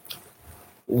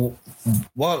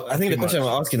 Well, I think the question I'm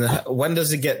asking is, when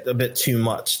does it get a bit too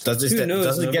much? Does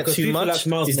it get too much?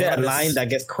 Is there a line that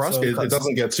gets crossed? It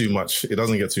doesn't get too much. It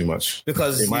doesn't get too much.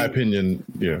 Because in my opinion,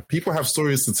 people have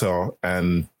stories to tell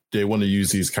and they want to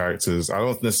use these characters. I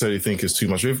don't necessarily think it's too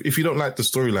much. If you don't like the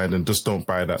storyline, then just don't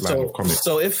buy that line of comics.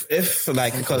 So if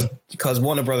like, because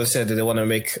Warner Brothers said that they want to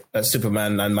make a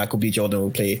Superman and Michael B. Jordan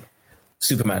will play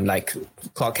Superman, like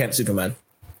Clark Kent Superman.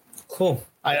 Cool.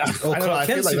 I feel like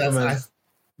Superman.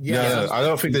 Yeah, I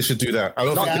don't think they should do that. I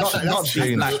don't not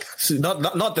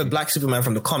the black Superman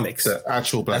from the comics. The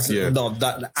actual black,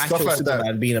 the actual like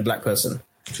Superman that. Being a black person.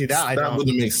 See that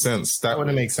wouldn't make sense. That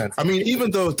wouldn't make sense. I mean, even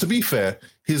though to be fair,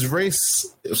 his race.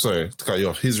 Sorry to cut you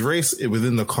off. His race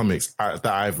within the comics that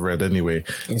I've read anyway,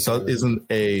 isn't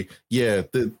a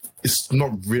it's not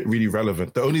really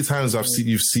relevant. The only times I've seen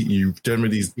you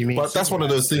generally, but that's one of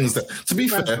those things that, to be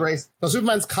fair,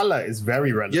 Superman's color is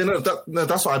very relevant. Yeah,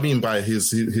 that's what I mean by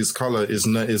his color is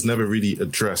never really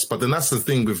addressed. But then that's the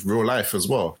thing with real life as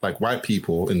well. Like white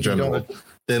people in general,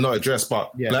 they're not addressed,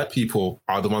 but black people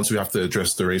are the ones who have to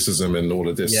address the racism and all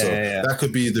of this. That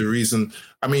could be the reason.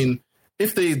 I mean,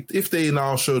 if they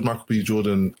now showed Michael B.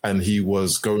 Jordan and he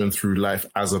was going through life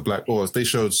as a black, or if they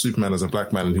showed Superman as a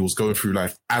black man and he was going through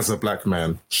life as a black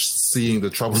man, seeing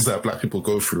the troubles that black people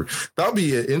go through, that would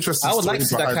be an interesting story. I would like to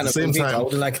see that kind of movie. I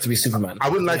wouldn't like it to be Superman. I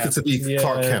wouldn't like it to be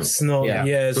Clark Kent.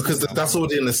 Because that's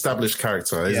already an established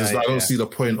character. I don't see the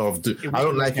point of. I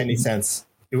don't like any sense.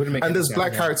 It wouldn't make. And there's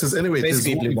black characters anyway.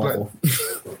 Basically,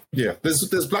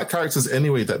 there's black characters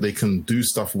anyway that they can do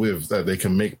stuff with, that they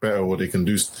can make better, or they can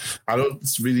do. I don't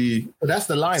really. But that's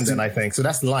the line, then I think. So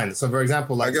that's the line. So for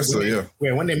example, like I guess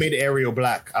when they made Ariel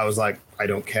black, I was like, I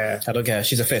don't care.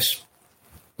 She's a fish.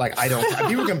 Like I don't.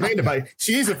 People complained about it.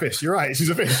 She is a fish. You're right. She's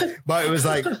a fish. But it was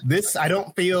like this. I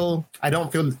don't feel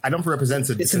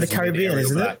represented. It's in the Caribbean,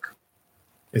 isn't it?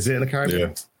 Is it in the Caribbean?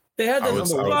 Yeah. They had a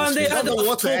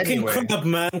talking crab,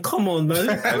 man. Come on, man.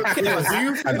 The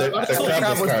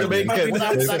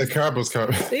crab was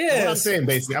coming. Yeah. What I'm saying,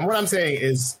 basically, and what I'm saying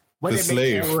is when they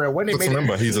slave.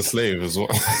 Remember, he's a slave as well.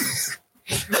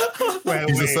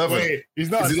 He's a servant. He's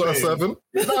not. Is he not a servant?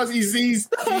 He's not. He's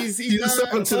a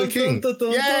servant to the king.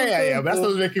 Yeah. But that's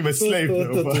not making him a slave.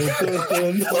 Though,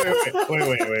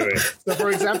 wait. So, for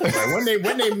example, right,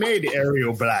 when they made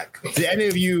Ariel black, did any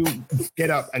of you get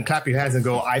up and clap your hands and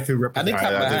go, "I feel represented"? I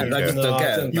didn't clap my hands. I just don't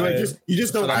care. You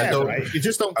just don't care, right? You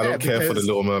just don't care. I don't care for the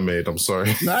Little Mermaid. I'm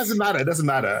sorry. No, it doesn't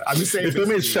matter. I'm just saying. If they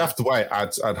made Shaft white,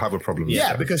 I'd have a problem.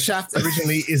 Yeah, because Shaft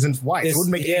originally isn't white. It would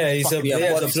make he's a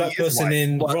black person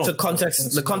in. But the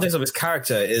context of his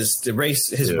character is the race.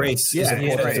 His race is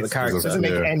important to the character. It doesn't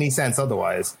make any sense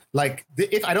otherwise. Like,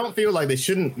 if I don't feel like they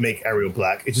shouldn't make Ariel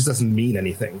black, it just doesn't mean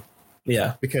anything.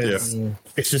 Yeah, because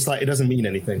it's just like it doesn't mean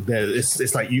anything.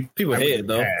 It's like you people hate it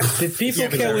though. Did people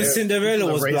care when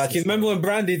Cinderella was black? You remember when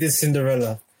Brandy did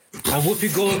Cinderella? And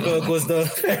Whoopi Goldberg was the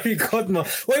fairy godmother.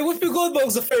 Wait, Whoopi Goldberg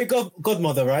was the fairy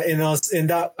godmother, right? In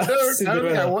that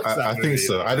Cinderella. I think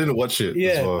so. I didn't watch it.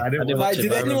 Yeah, as well. I didn't watch it.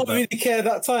 Did anyone really care at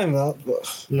that time? No,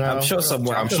 I'm sure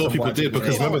someone. I'm sure people did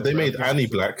because remember they made Annie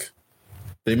black.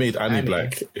 They made Annie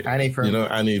black. Annie from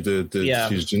Annie,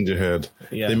 she's ginger haired.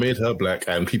 Yeah. They made her black,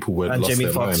 and people were. And lost Jamie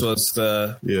their Foxx mind. was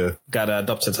the guy that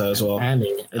adopted her as well. Annie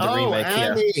in the remake.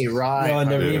 Annie, right? No, in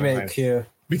the remake, yeah.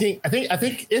 I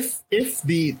think if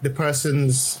the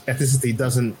person's ethnicity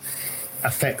doesn't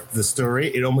affect the story,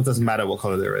 it almost doesn't matter what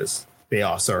color they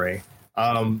are. Sorry,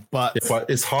 but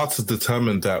it's hard to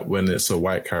determine that when it's a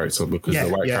white character because the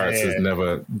white characters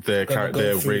never their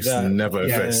race never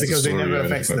affects because the they never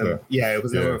affects them. Like it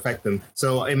was never affect them.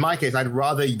 So in my case, I'd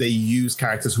rather they use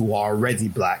characters who are already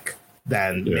black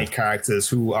than make characters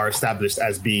who are established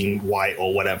as being white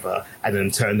or whatever and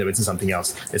then turn them into something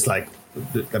else. It's like,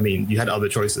 I mean, you had other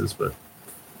choices, but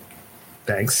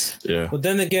thanks. Yeah. But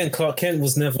then again, Clark Kent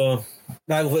was never,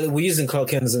 like, we're using Clark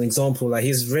Kent as an example. Like,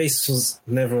 his race was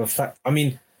never a fact. I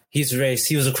mean, his race,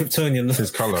 he was a Kryptonian.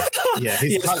 His color.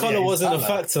 His color wasn't a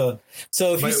factor.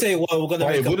 So if you say, well, we're going to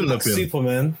make a black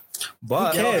Superman,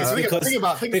 but who cares?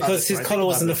 Because his color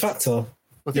wasn't a factor.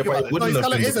 But it wouldn't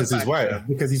have been because he's white.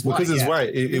 Because he's white.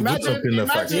 It wouldn't have been a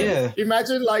factor. Yeah.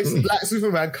 Imagine like Black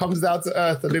Superman comes down to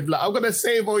Earth and they're like, I'm going to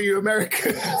save all you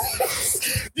Americans.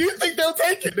 Do you think they'll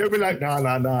take it? They'll be like, nah.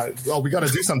 Oh, we got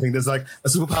to do something. There's like a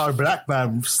superpowered black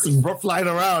man flying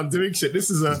around doing shit. He's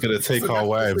going to take our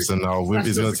wives and our women.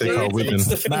 He's going to take our women.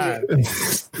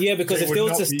 Yeah, because if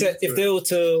they were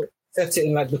to set it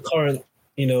in like the current,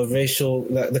 racial,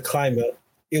 like the climate,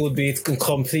 it would be a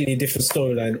completely different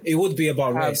storyline. It would be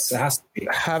about race. It has to be.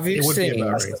 Have you seen?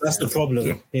 That's the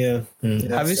problem. Yeah.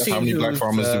 Have you seen how many black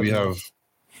farmers do we have?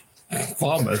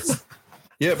 Farmers.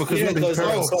 Yeah, because they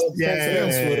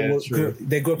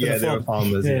grew up in the farm.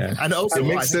 Farmers. Yeah. And also,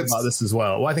 I think about this as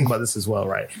well.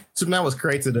 Right? Superman was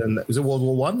created in was it World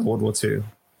War I, World War II?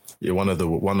 Yeah, one of the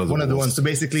ones to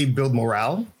basically build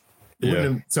morale.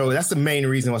 Yeah. So that's the main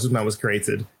reason why Superman was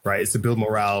created, right? It's to build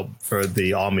morale for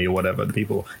the army or whatever, the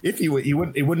people. If it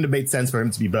wouldn't have made sense for him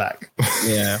to be black.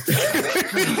 Yeah.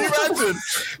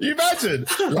 You imagine,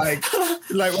 like,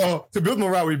 to build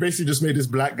morale, we basically just made this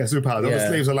black guy superpower. The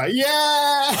slaves are like,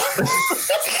 yeah.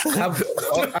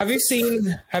 Have you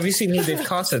seen who they've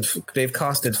casted? They've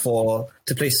casted to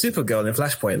play Supergirl in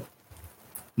Flashpoint.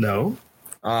 No.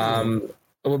 A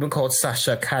woman called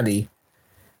Sasha Cady.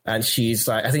 And she's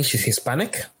like, I think she's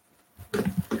Hispanic,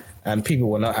 and people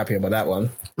were not happy about that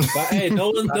one. But hey, no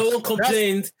one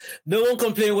complained. No one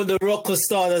complained when The Rock was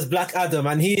starred as Black Adam,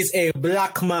 and he is a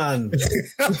black man. but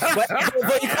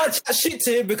you can't chat shit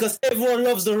to him because everyone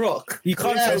loves The Rock. You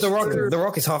can't chat The Rock. The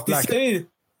Rock is half black. Yeah,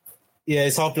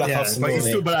 it's half black, half but he's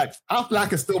still black. Half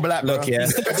black is still black. Look, bro. I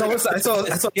saw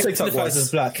a TikTok once. As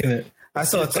black, innit? I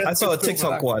saw a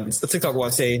TikTok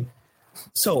one saying,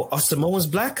 "So are Samoans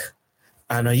black?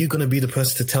 And are you going to be the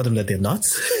person to tell them that they're not?"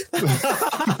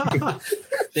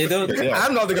 They don't. Yeah.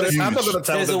 I'm not going to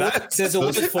tell them that. There's a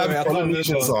word for it.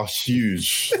 Polynesians are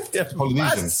huge.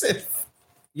 Polynesians.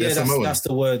 Yeah, that's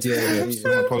the word.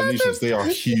 Yeah. Polynesians, they are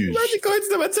huge. Imagine going to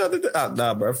them and telling them.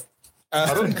 Nah, bro.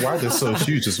 I don't know why they're so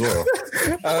huge as well.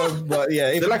 But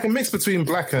yeah, they're like a mix between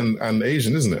black and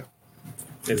Asian, isn't it?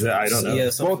 Is it? I don't know. Yeah,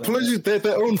 well, Polynesians, they're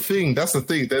their own thing. That's the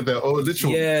thing. They're their own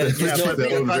literal. Yeah,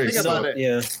 their own race. Think about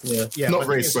it. Yeah. Not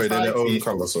race, sorry. They're their own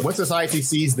color. So. When society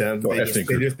sees them, they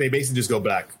basically just go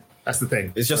black. That's the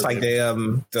thing. It's just like they.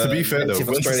 To be fair though,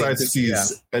 when society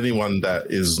sees anyone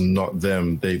that is not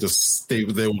them, they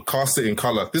will cast it in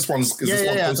color. This one's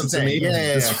closer to me.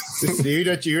 Yeah.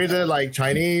 You're either like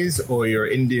Chinese or you're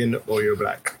Indian or you're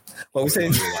black. But we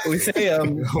say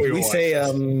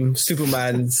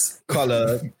Superman's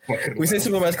color. We say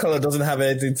Superman's color doesn't have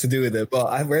anything to do with it. But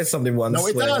I read something once. No,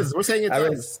 it does. We're saying it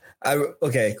does.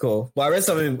 Okay, cool. Well, I read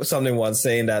something once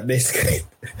saying that this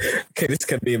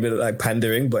can be a bit like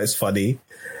pandering, but it's funny.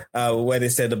 Where they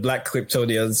said the black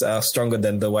Kryptonians are stronger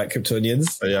than the white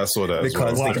Kryptonians. Oh, yeah, I saw that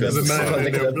because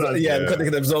they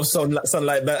can absorb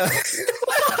sunlight better.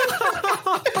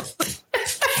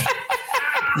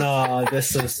 No,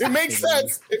 this is. It makes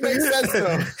sense. It makes sense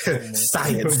though.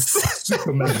 Science.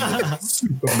 Superman.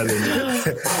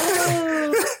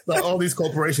 Like all these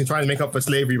corporations trying to make up for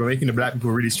slavery by making the black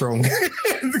people really strong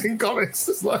in comics.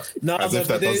 It's like, no, as if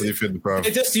that doesn't fit the problem.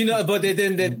 They just, but they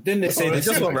didn't they say they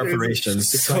just want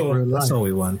reparations. It's like real life. That's all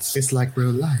we want. It's like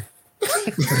real life. But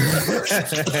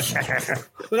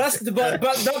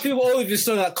that people always just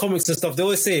show that comics and stuff. They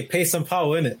always say pay some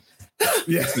power, innit?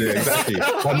 Yeah, exactly.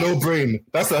 And no brain.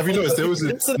 Have you noticed? There was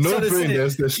no brain.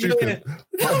 They're stupid.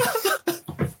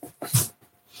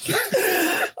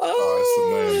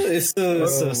 It's so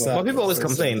sad. But people always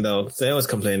complain, though. They always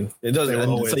complain. It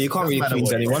doesn't. So you can't really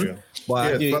please anyone.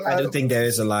 But I do think there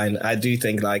is a line. I do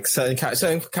think like certain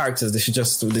characters, they should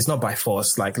just. It's not by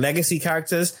force. Like legacy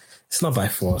characters, it's not by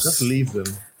force. Just leave them.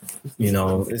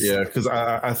 Because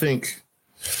I think.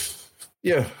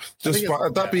 Yeah, just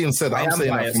that being said, I'm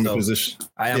saying that from a position.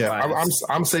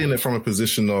 I'm saying it from a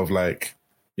position of like,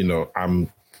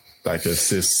 I'm like a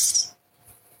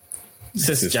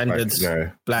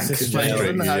cisgendered black. Use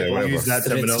that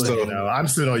terminology now. I'm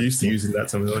still not used to using that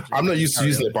terminology. I'm not used to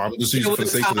using it, but I'm just using it for the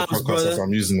sake of the podcast. So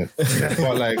I'm using it.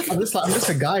 But like, I'm just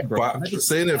a guy, bro. But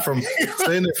seeing it from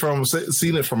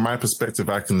my perspective,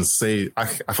 I can say I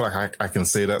feel like I can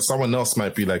say that. Someone else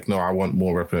might be like, no, I want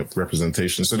more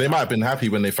representation. So they might have been happy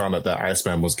when they found out that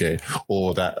Iceman was gay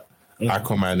or that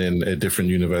Aquaman in a different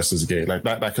universe is gay. Like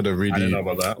that could have really. I don't know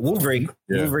about that. Wolverine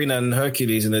and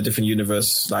Hercules in a different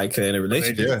universe, like in a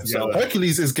relationship. Yeah. So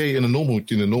Hercules is gay in a normal.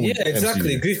 Yeah,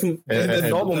 exactly. In the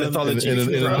normal mythology,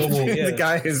 the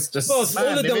guy is just. All of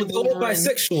them were all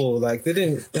bisexual. Like they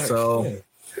didn't. So.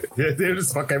 Yeah, they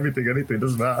just fuck anything,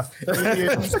 doesn't matter.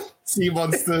 Sea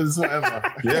monsters, whatever.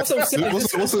 Yeah, what's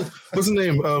the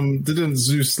name? Didn't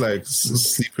Zeus like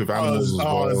sleep with animals as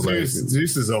well?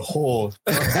 Zeus is a whore.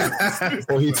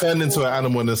 Or he turned into an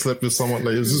animal and then slept with someone.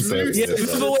 Like it was just bad. Yeah,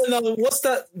 what's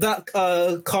that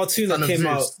cartoon that came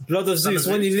out? Blood of Zeus,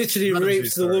 when he literally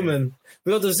raped the woman.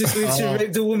 Blood of Zeus, literally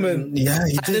raped the woman. Yeah,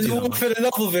 and then the woman fell in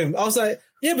love with him. I was like,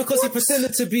 yeah, because he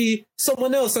pretended to be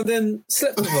someone else and then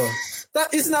slept with her.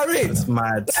 Isn't that rape? That's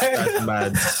mad. That's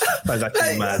mad. That's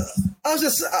actually mad. I was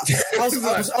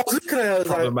looking at her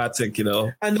problematic,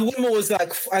 And the woman was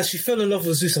like, as she fell in love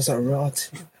with Zeus, I was like, right.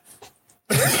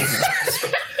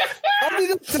 How did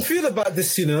you feel about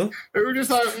this? We were just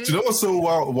like, do you know what's so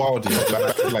wild?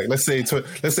 Like let's say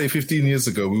 15 years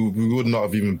ago, we would not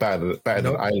have even batted an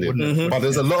eyelid. Mm-hmm. But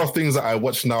there's a lot of things that I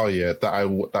watch now,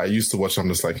 that I used to watch. I'm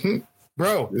just like,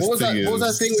 Bro, what was that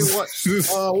thing we watched?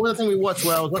 What was that thing we watched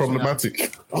where I was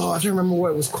problematic? I don't remember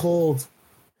what it was called.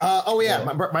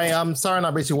 My Sarah and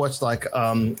I basically watched like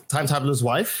Time Traveler's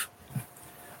Wife,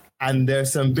 and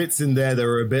there's some bits in there that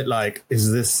are a bit like, is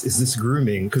this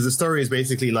grooming? Because the story is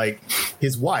basically like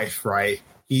his wife, right?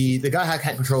 The guy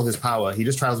can't control his power. He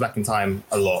just travels back in time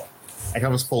a lot. He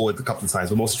travels forward a couple of times,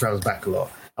 but mostly travels back a lot.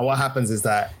 And what happens is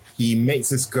that he meets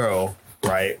this girl,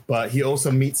 right? But he also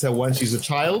meets her when she's a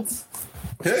child.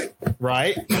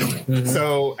 Right? Mm-hmm.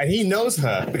 So, and he knows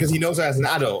her because he knows her as an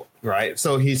adult, right?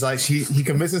 So he's like, he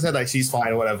convinces her that she's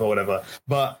fine or whatever.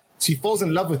 But she falls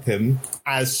in love with him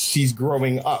as she's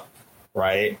growing up,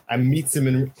 right? And meets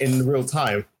him in real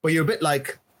time. But you're a bit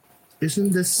like,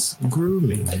 isn't this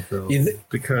grooming, though?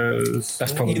 Because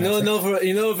that's probably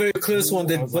a very close one.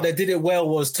 But they did it well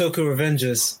was Tokyo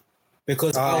Revengers,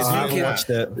 because I was looking watched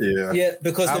it. Yeah,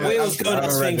 because the way it was going, I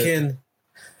was thinking.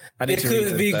 It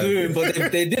could be groomed, but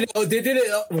they did it well. They did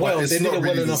it well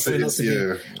enough for it not to be.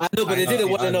 I know, but they did it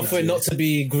well enough for it not to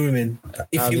be grooming.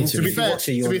 To be fair,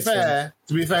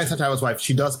 in Time Traveler's Wife,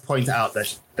 she does point out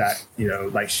that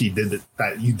like she did it,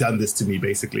 that you done this to me,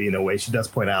 basically, in a way. She does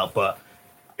point out, but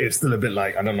it's still a bit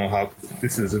like, I don't know how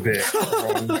this is a bit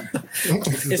wrong.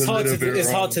 It's hard to do.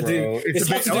 It's hard to do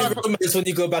romance when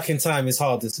you go back in time. It's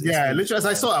hard. Literally, as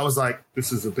I saw it, I was like,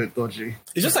 this is a bit dodgy.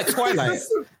 It's just like Twilight.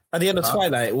 At the end of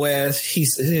Twilight, where at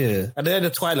the end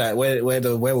of Twilight, where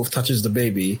the werewolf touches the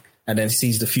baby and then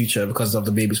sees the future because of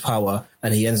the baby's power,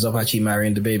 and he ends up actually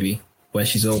marrying the baby when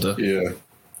she's older. Yeah,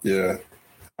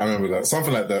 I remember that.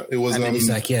 Something like that. It was. And then he's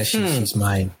like, "Yeah, she's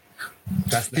mine."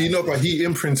 But he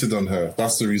imprinted on her.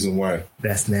 That's the reason why.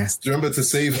 That's nasty. Do you remember, to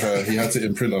save her, he had to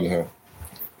imprint on her?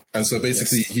 And so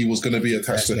basically, he was going to be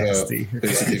attached to her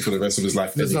basically for the rest of his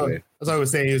life. That's what I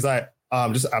was saying. He was like,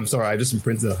 I'm sorry, I just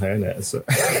imprinted on her internet. So.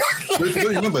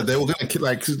 Remember, they were going to kill,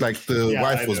 like the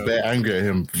wife was very angry at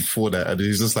him before that. And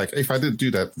he's just like, if I didn't do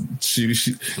that,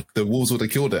 the wolves would have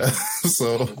killed her.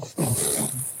 So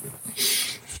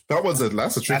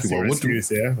that's a tricky one.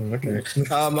 Excuse, yeah. Okay.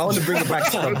 I want to bring it back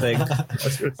to something.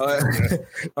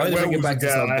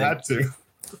 I had to.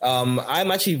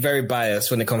 I'm actually very biased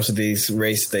when it comes to these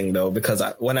race thing, though, because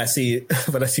when I see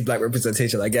black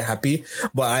representation, I get happy.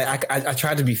 But I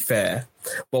try to be fair.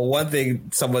 But one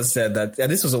thing someone said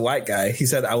and this was a white guy, he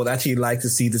said, I would actually like to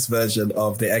see this version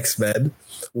of the X-Men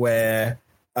where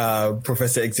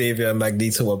Professor Xavier and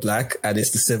Magneto are black, and it's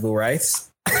the civil rights.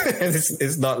 And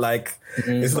it's not like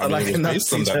it's not like enough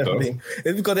thing.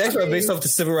 It's because the X-Men are based off the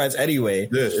civil rights anyway.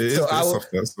 Yeah, it is. So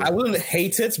I wouldn't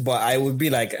hate it, but I would be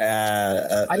like,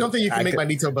 I don't think you can make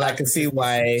Magneto black. I can see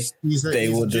why they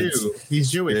would.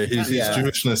 He's Jewish. Yeah, his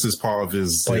Jewishness is part of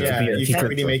his. You can't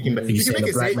really make him. You saying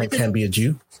a black man can be a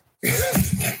Jew?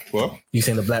 What? You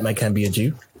saying the black man can be a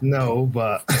Jew? No,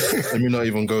 but let me not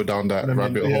even go down that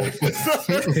rabbit hole.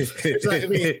 If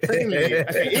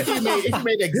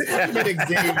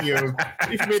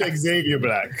you made Xavier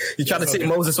black, you trying to say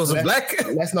Moses wasn't black?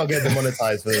 Let's not get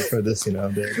demonetized for this, you know.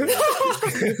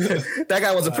 That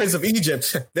guy was a prince of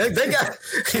Egypt. That guy,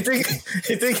 you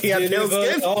think he had pale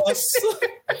skin?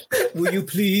 Will you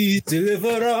please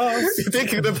deliver us? You think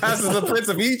he passes the prince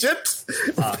of Egypt?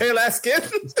 Pale ass skin?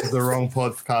 The wrong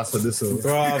podcast for this one.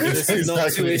 Bro, this is not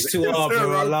 2H2R,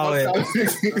 bro. Allow it.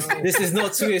 This is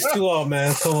not 2H2R,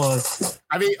 man. Come on.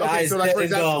 I mean, okay, so like, for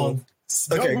example,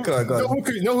 go on.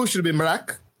 You know who should have been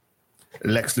black?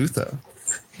 Lex Luthor.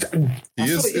 He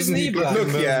isn't he black?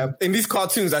 Look, yeah, in these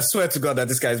cartoons, I swear to God that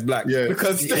this guy's black. Yeah,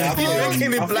 because he's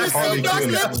making him black.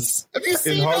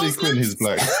 In Harley Quinn, he's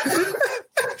black.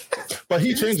 But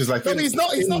he changes. Like, no, he's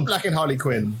not. He's not black in Harley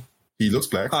Quinn. He looks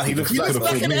black. He looks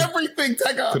black in everything,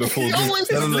 Tagger. He always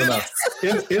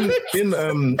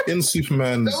in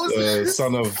Superman,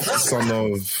 son of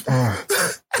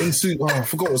I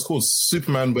forgot what it's called.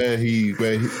 Superman, where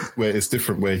it's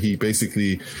different, where he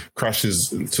basically crashes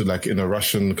to like in a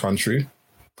Russian country.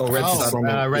 Red Sun.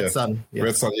 Yeah. Red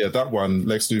Sun. Yeah, that one.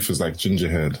 Lex Luthor's like ginger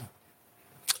haired.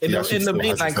 In the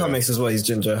mainline comics as well, he's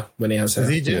ginger when he has hair.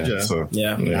 Is he ginger?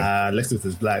 Yeah. Lex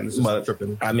Luthor's black.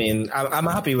 Tripping. I mean, I'm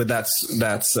happy with that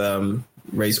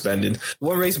race bending.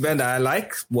 One race bend I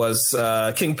like was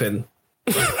Kingpin.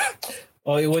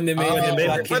 When they made him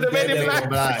black.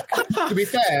 To be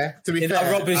fair,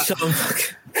 Robin Sean.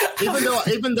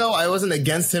 even though I wasn't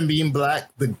against him being black,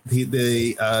 the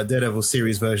Daredevil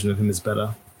series version of him is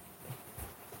better.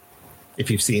 If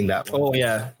you've seen that one. Oh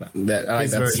yeah,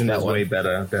 his version is way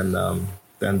better than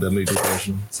the movie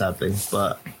version, sadly.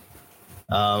 But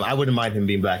I wouldn't mind him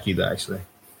being black either, actually.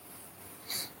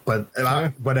 But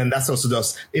then that's also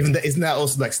just isn't that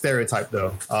also like stereotype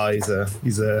though? He's a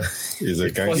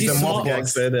gangster. Well, he's smart.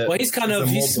 Well,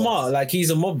 he's smart. Like he's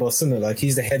a mob boss, isn't it? Like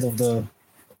he's the head of the.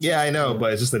 Yeah, I know,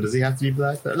 but it's just that does he have to be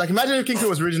black? Like, imagine if Kingpin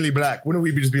was originally black. Wouldn't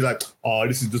we just be like, oh,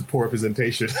 this is just poor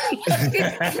representation?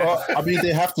 Well, I mean,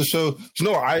 they have to show. You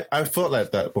know, I felt like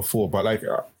that before, but like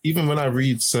even when I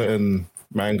read certain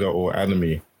manga or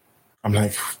anime, I'm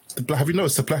like, have you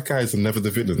noticed the black guys are never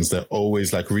the villains? They're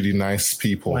always like really nice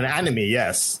people. In anime,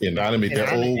 yes. In anime,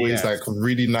 they're always like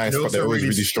really nice, but they're always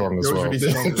really strong as well.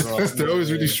 They're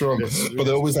always really strong, but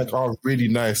they're always like, oh, really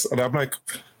nice. And I'm like,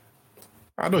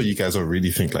 I know you guys don't really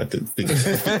think like this, think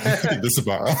this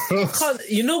about us.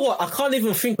 You know what? I can't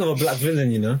even think of a black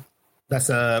villain. You know, that's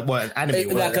an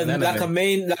anime. Like a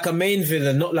main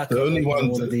villain, not like the only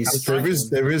one. There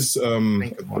is.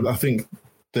 I think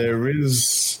there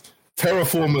is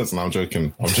Terraformers. No, I'm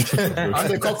joking. Are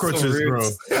they cockroaches, bro?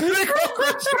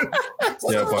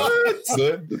 Yeah, but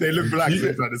they look black.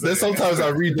 There's sometimes I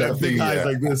read that thing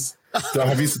like this.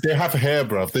 They have hair,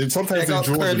 bro. Sometimes they draw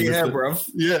curly hair, bro.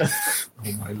 Yeah.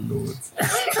 Oh my lord.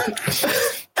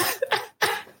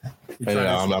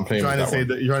 I'm playing. You're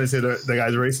trying to say that the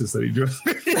guy's racist that he drew.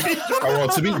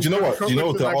 To me, do you know what?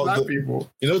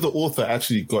 The author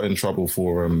actually got in trouble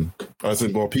for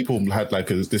people had like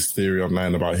this theory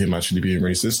online about him actually being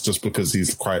racist just because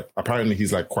he's quite right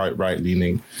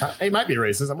leaning. He might be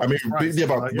racist.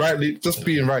 Just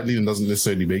being right leaning doesn't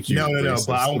necessarily make you. No.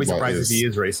 But I won't be surprised if he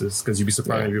is racist because you'd be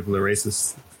surprised when people are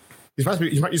racist. You're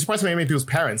surprised when many people's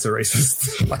parents are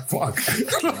racist. Like fuck.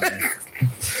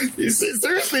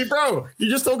 Seriously, bro. You're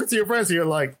just talking to your friends and you're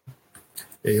like,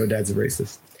 yeah, your dad's a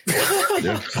racist.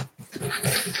 Yeah.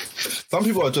 Some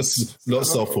people are just not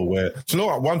self-aware. Do you know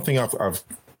what? One thing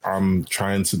I'm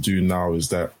trying to do now is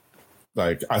that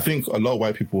like, I think a lot of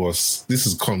white people are. This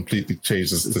has completely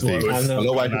changed the thing. A lot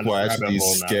of white people are actually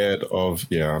scared of.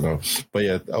 Yeah, I know, but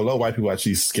yeah, a lot of white people are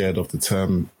actually scared of the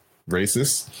term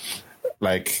racist.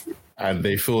 Like, and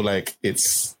they feel like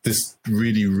it's this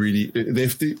really, really. They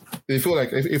feel like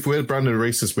if we're branded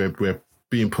racist, we're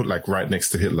being put like right next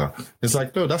to Hitler. It's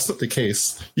like, no, that's not the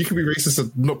case. You can be racist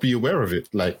and not be aware of it.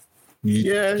 Like, you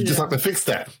just have to fix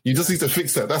that. You just need to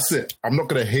fix that. That's it. I'm not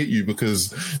going to hate you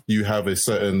because you have a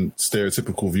certain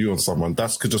stereotypical view on someone.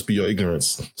 That could just be your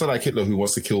ignorance. It's not like Hitler who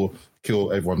wants to kill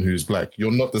everyone who's black. You're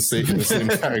not in the same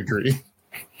category.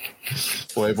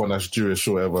 Or everyone that's Jewish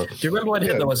or whatever. Do you remember when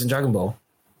Hitler was in Dragon Ball?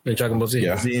 In Dragon Ball Z?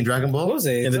 Yeah. Was he in Dragon Ball? What was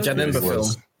it? In the Janemba film.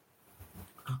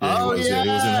 Oh, yeah. He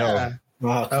was in hell.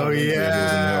 Oh,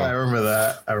 yeah. I remember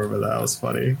that. That was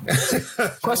funny.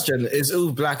 Question, is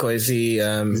Oob black or is he...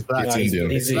 black. It's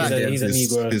Indian. He's a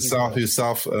Negro.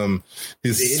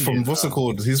 He's from, what's it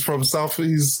called? He's from South,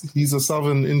 he's a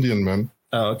Southern Indian, man.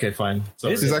 Oh, okay, fine. So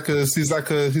he's like he's like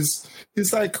he's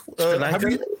like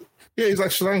he's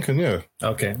like Sri Lankan, yeah.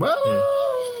 Okay. Well,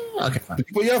 okay, fine.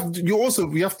 But you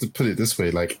have to put it this way,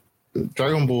 like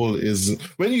Dragon Ball is,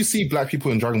 when you see black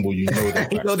people in Dragon Ball, you know they're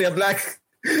black. You know they're black.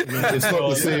 It's not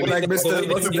the same. Like Mr.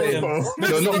 Popo.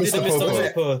 No, not Mr.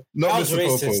 Popo. Not Mr.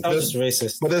 Popo. That was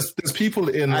racist. But there's people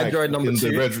in like, Android number 2.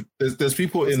 the red. There's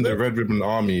people in the Red Ribbon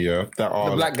Army, yeah, that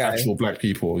are black guy. actual black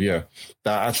people, yeah,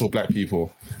 that are actual black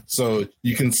people. So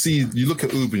you can see, you look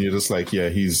at Oob and you're just like, yeah,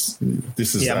 this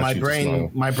is. Yeah, my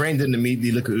brain didn't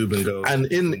immediately look at Oob and go. And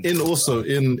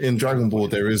in Dragon Ball,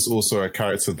 there is also a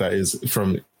character that is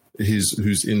from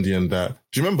who's Indian. That,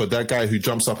 do you remember that guy who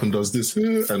jumps up and does this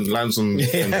and lands on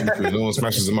and no one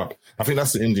smashes him up? I think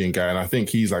that's the Indian guy, and I think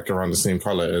he's like around the same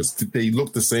color as, they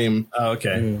look the same. Oh,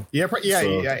 okay. Yeah,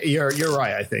 you're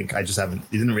right. I think I just haven't.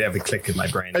 It didn't really have a click in my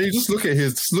brain. And you just look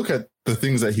at the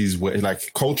things that he's wearing,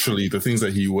 like culturally, the things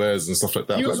that he wears and stuff like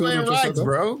that. He was wearing rags,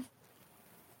 bro.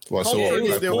 What? So what?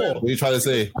 Like, what are you trying to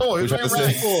say? Oh, he was wearing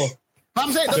rags.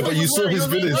 I'm saying, but you saw his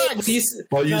village.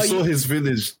 But you saw his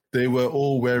village. They were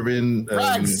all wearing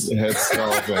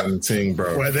headscarf and ting,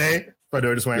 bro. Were they? But they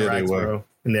were just wearing rags, bro.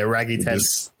 In their raggy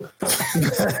tents. Oh,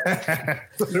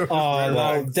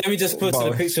 no. Then we just put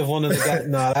a picture of one of the guys.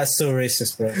 Nah, that's so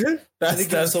racist, bro.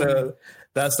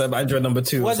 That's the Android number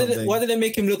 2. Why did they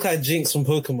make him look like Jinx from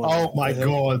Pokemon? Oh my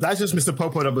god, that's just Mr.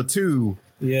 Popo number 2.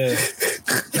 Yeah.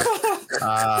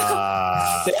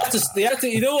 They have to,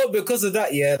 you know what? Because of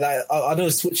that, yeah. Like I know,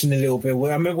 switching a little bit.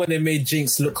 I remember when they made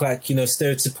Jinx look like,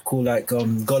 stereotypical like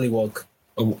Gollywog.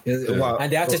 Wow.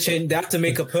 And they had to change. They had to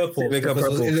make her purple. Because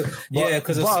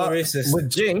it's so racist.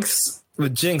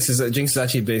 With Jinx is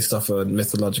actually based off a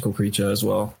mythological creature as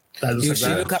well. She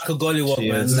looked like a Gollywog,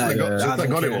 man. Like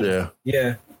Gollywog.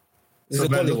 Yeah. So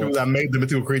then the people that made the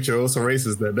mythical creature are also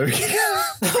racist then.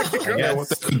 Yeah, what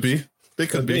that could be. They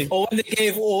could be. Or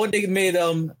when they made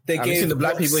the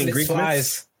black people in Greek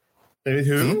myths.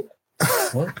 Who?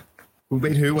 What? Who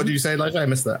made who? What did you say, Elijah? I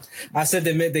missed that. I said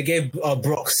they gave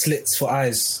Brock slits for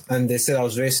eyes, and they said I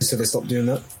was racist, so they stopped doing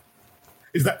that.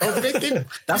 Is that?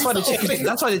 That's why they changed.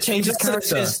 That's why they changed his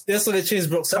character. That's why they changed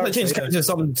Brock's character. They changed character.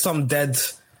 Some dead,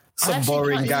 some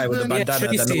boring guy with a bandana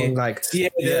that no one liked.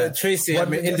 Yeah, Tracy.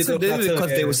 Because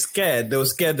they were scared. They were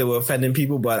scared they were offending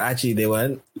people, but actually they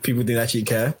weren't. People didn't actually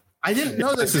care. I didn't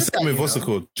know that. It's the same with what's it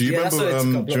called? Do you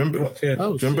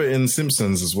remember in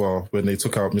Simpsons as well when they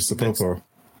took out Mr. Popo?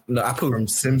 No, Apu from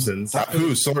Simpsons.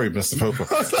 Apu, sorry, Mr. Popo.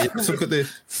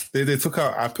 They took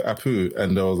out Apu,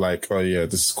 and they were like, "Oh yeah,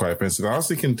 this is quite offensive." I was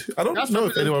thinking, I don't know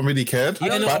if anyone really cared.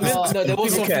 Yeah, there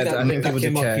was something that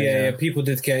came up. Yeah, people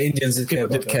did care. Indians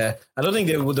did care. I don't think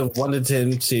they would have wanted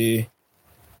them to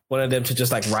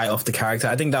just like write off the character.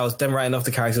 I think that was them writing off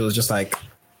the character was just like.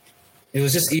 It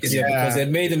was just easier because it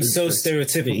made them so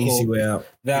stereotypical. Easy way out.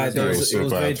 That it was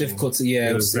very difficult to. Yeah,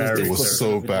 it was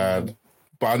so bad.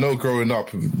 But I know growing up,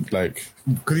 like,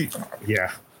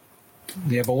 yeah,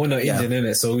 but we're not Indian in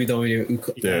it, so we don't really.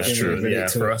 It's true. Yeah,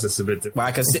 for us it's a bit different.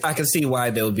 But I can see why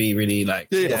they would be really like.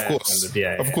 Of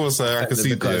course, I can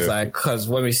see because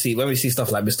when we see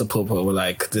stuff like Mr. Popo, we're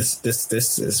like, this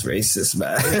is racist,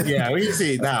 man. Yeah, when you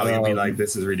see it now, you'd be like,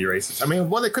 this is really racist. I mean,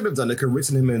 what they could have done, they could have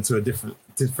written him into a different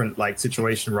like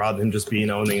situation rather than just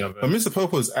being owning of it. But Mr.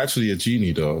 Popo is actually a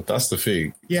genie, though. That's the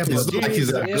thing. Yeah, but it's not like he's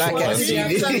a black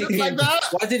genie. Like that?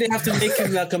 Why did they have to make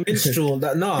him like a minstrel?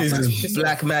 It's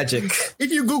black magic.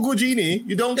 If you Google genie,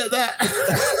 you don't get that.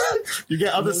 You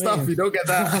get other stuff. You don't get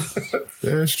that.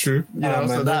 Yeah, it's true. Yeah,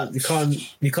 man, so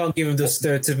you can't give him the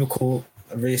stereotypical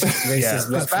racist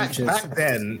black features. Back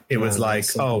then, it was like,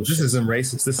 this isn't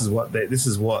racist.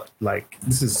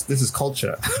 This is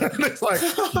culture. It's like,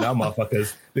 no,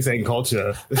 motherfuckers, this ain't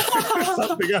culture.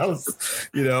 something else,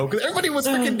 you know, because everybody was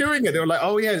freaking doing it. They were like,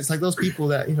 oh yeah, it's like those people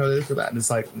that, you know, this or that. And it's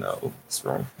like, no, it's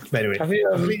wrong. But anyway, Have you,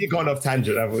 completely gone off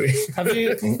tangent, have we?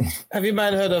 have you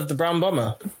man heard of the Brown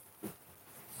Bomber?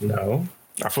 No.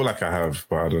 I feel like I have,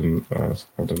 but I don't know.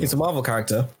 It's a Marvel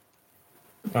character.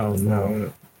 Oh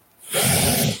no.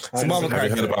 It's a Marvel Have you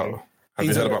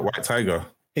character. heard about White Tiger?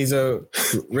 He's a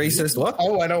racist. What?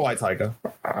 Oh, I know White Tiger.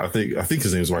 I think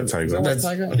his name is White Tiger. White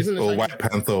Tiger? Isn't it Or like- White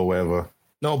Panther or whatever.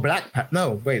 No, Black Panther.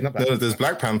 No, wait, not Black No, there's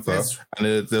Black Panther,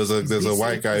 and there's a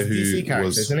white guy who DC character,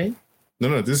 was. isn't he?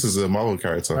 No, this is a Marvel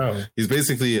character. Oh. He's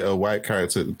basically a white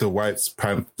character.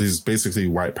 He's basically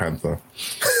White Panther,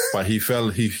 but he fell.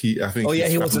 He I think. Oh yeah,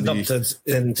 his he was family- adopted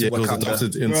into Yeah, he was Wakanda.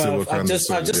 adopted into Bro,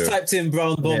 Wakanda. I just yeah. typed in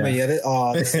Brown Bomber. Yeah,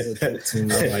 this is a joke to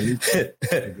me.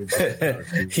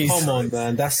 He's- Come on,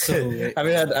 man, that's so. Have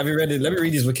you read it? Let me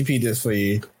read his Wikipedia for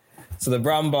you. So the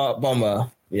Brown Bomber,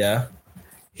 yeah,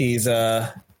 he's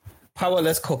a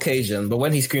powerless Caucasian, but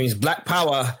when he screams "Black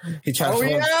Power," he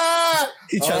transforms.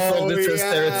 He transformed into a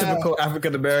stereotypical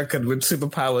African American with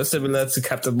superpowers similar to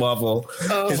Captain Marvel.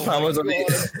 His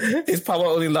power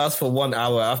only lasts for 1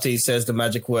 hour after he says the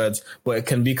magic words, but it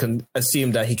can be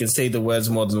assumed that he can say the words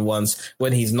more than once.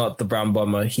 When he's not the Brown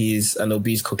Bomber, he's an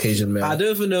obese Caucasian male. I don't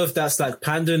even know if that's like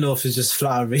pandering or if it's just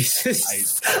flat out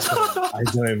racist. I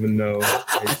don't even know.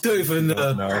 I don't even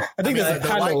know. I think there's a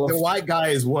panel. The white guy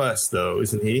is worse, though,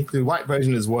 isn't he? The white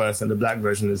version is worse, and the black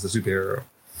version is the superhero.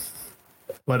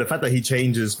 But the fact that he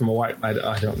changes from a white, I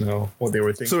don't know what they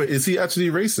were thinking. So is he actually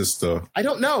racist though? I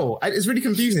don't know. It's really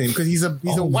confusing because he's a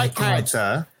white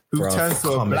character who Bro, turns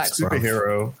to a black comics, bro.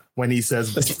 superhero when he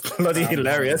says It's bloody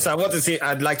hilarious. I want to see.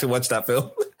 I'd like to watch that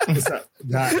film.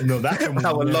 that can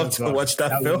I would love to watch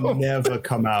that will film. never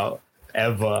come out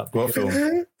ever. What film?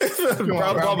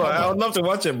 Brown Bomber. I would love to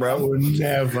watch it, That bro. will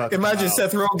never. come Imagine out.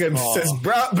 Seth Rogen says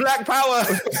Black Power.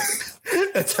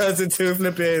 It turns into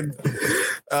flipping.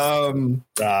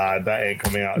 That ain't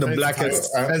coming out. The It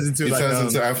blackest- turns into He like, turns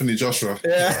into Anthony Joshua.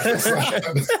 Yeah.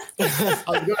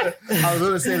 I was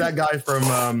gonna say that guy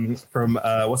from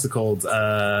what's it called?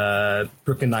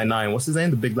 Brooklyn Nine-Nine. What's his name?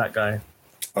 The big black guy.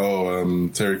 Oh,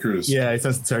 Terry Crews. Yeah, he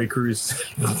turns to Terry Crews.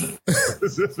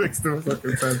 This makes no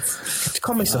fucking sense.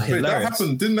 Comics are Wait, that hilarious.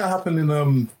 happened. Didn't that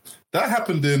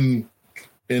happen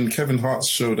in Kevin Hart's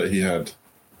show that he had?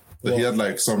 That he had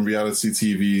like some reality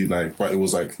TV, but it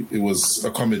was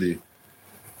a comedy.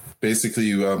 Basically,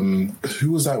 who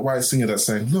was that white singer that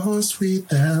sang "Lost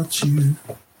Without You"?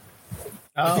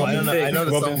 Oh, I don't know. I know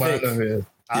the song, but I don't know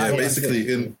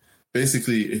it.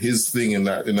 Basically, his thing in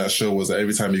that show was that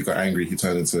every time he got angry, he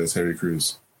turned into Terry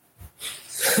Crews.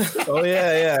 Oh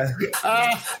yeah.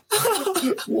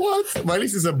 What? Well, at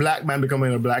least it's a black man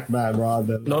becoming a black man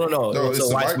rather than. No. No, It's it's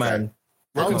a a white white man. guy.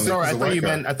 Oh, Robin sorry. Thicke is a white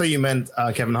guy. I thought you meant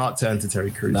Kevin Hart turned to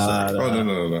Terry Crews. Nah, Sorry.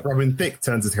 nah. Oh no. Robin Thicke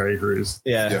turned to Terry Crews.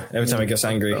 Yeah. Every time he gets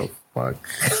angry. Oh, fuck.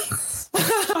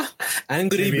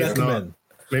 Angry Maybe black it's not. men.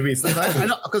 Maybe it's I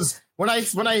don't because when I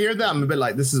hear that I'm a bit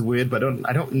like this is weird, but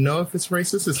I don't know if it's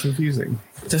racist. It's confusing.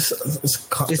 It's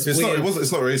It's not. It's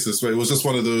not racist, but it was just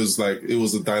one of those it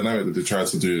was a dynamic that they tried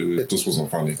to do. It just wasn't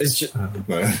funny. It's just,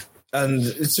 Like, and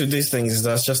it's these things.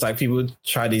 That's just like people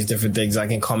try these different things.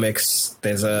 Like in comics,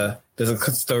 there's a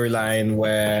storyline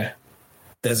where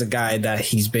there's a guy that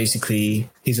he's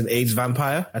an AIDS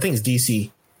vampire. I think it's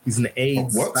DC. He's an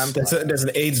AIDS What? vampire. There's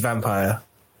an AIDS vampire.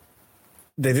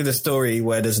 They did a story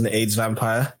where there's an AIDS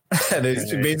vampire, and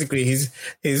it's basically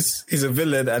he's a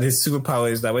villain, and his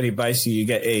superpower is that when he bites you, you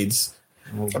get AIDS.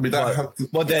 I mean,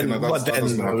 But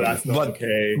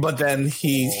then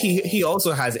he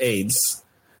also has AIDS.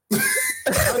 How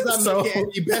does that make it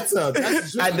any better?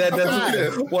 That's just And then bad.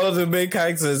 there's one of the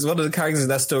characters in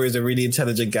that story is a really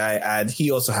intelligent guy, and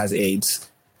he also has AIDS,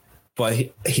 but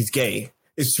he's gay.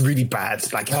 It's really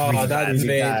bad. Like, Oh, really that bad. is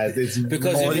bad. It's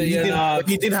because Or he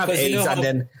did have 'cause you AIDS, know and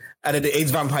then the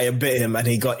AIDS vampire bit him, and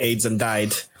he got AIDS and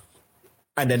died.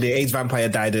 And then the AIDS vampire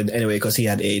died anyway because he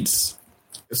had AIDS.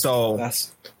 So,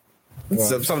 that's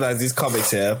sometimes these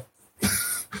comics here, I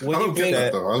don't get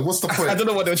that though. What's the point? I don't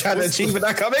know what they were trying to achieve with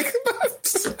that comic, but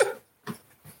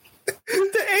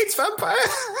the AIDS vampire.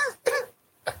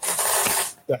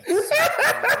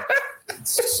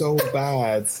 so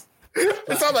bad.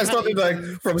 It sounds like something like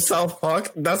from South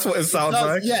Park. That's what it sounds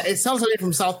like. Yeah, it sounds like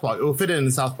from South Park. It will fit in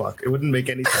South Park. It wouldn't make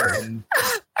any sense.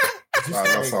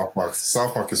 I love South Park.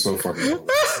 South Park is so funny.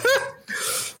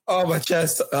 Oh, my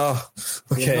chest. Oh,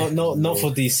 okay. not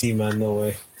for DC, man. No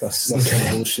way. That's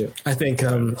bullshit. I think.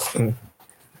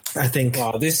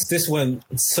 Wow, this went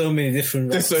so many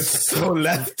different. This was so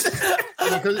left.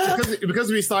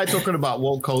 because we started talking about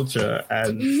woke culture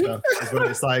and stuff, is when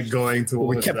it started going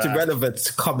towards We kept it relevant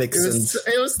to comics.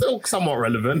 It was still somewhat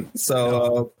relevant.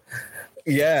 So,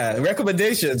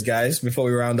 recommendations, guys, before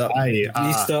we round up. Let me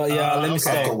start. Let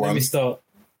me start.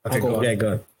 Okay, go on.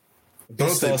 Go. Don't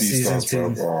say season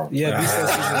Beastars, bro. Yeah,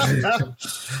 Beastars season 2.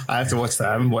 I have to watch that.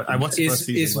 I watched the first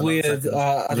season. It's weird.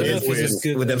 I don't know if it's as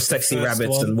good with them sexy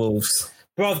rabbits and wolves.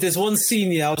 Bruv, there's one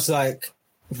scene here, I was like,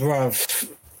 bruv.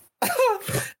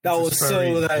 That was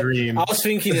so like, dream. I was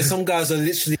thinking that some guys are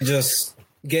literally just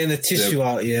getting a tissue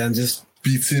out here and just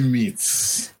beating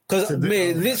meats. Because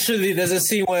literally there's a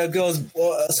scene where a girl's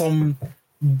some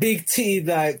big titty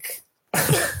like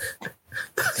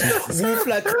wolf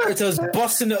like characters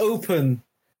busting it open.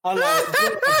 I'm like,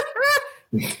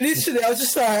 literally, I was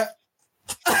just like,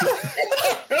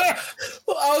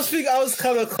 I was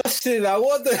kind of questioning like,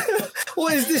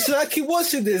 what is this? Should I keep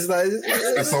watching this? Like,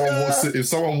 if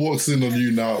someone walks in on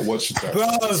you now watching that,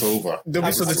 it's over. They'll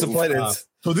be so disappointed.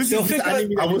 So this is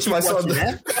anime I watch my son.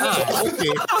 Okay.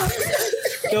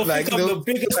 They'll think I'm the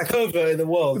biggest pervert in the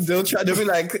world. They'll be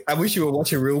like, I wish you were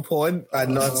watching real porn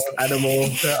and not animal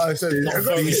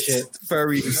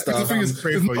furry stuff. The thing is,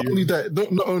 not only that,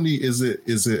 not only is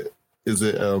it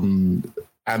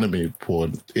anime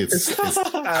porn, it's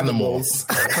animals.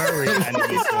 Furry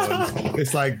anime porn.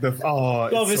 It's like the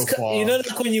it's so far. You know,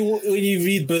 like when you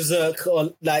read Berserk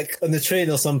or like on the train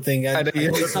or something, and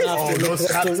those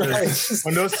chapters,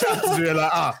 when those chapters you're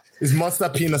like, his monster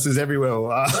penises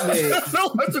everywhere. I don't know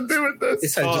what to do with this.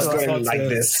 It's just going like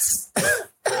this.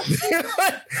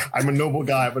 I'm a noble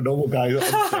guy. I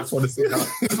just want to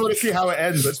see how it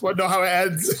ends. I just want to know how it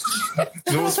ends.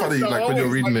 You know what's funny? Like when you're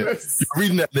reading it,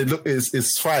 they look,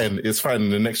 it's fine. It's fine.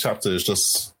 And the next chapter is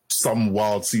just some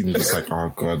wild scene, just like,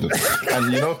 oh god.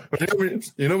 And when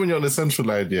you're on the central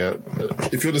line, if you're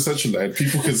on the central line,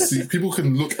 people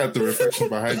can look at the reflection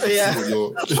behind you,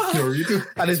 see what you're reading.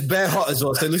 And it's bare hot as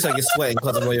well, so it looks like you're sweating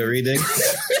because of what you're reading.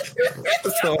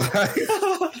 So,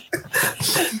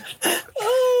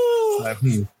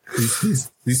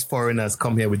 these foreigners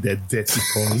come here with their dirty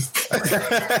porn.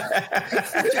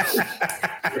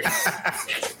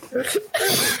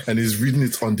 And he's reading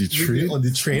it on the train.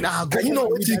 You know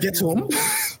when you get home?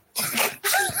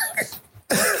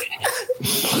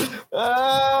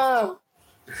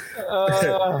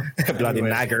 Bloody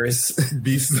naggers.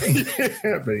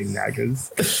 Bloody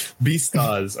naggers.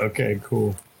 Beastars. Okay,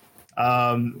 cool.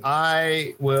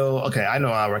 I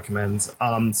know I'll recommend.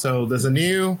 So there's a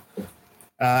new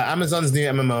Amazon's new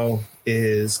MMO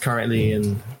is currently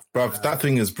in. Bruv, that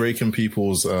thing is breaking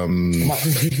people's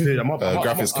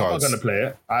graphics cards. I'm not going to play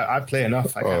it. I play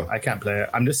enough. I can't play it.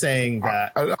 I'm just saying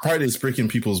that. Apparently, it's breaking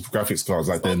people's graphics cards,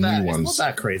 like their new ones. It's not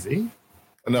that crazy.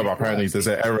 No, but apparently there's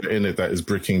an error in it that is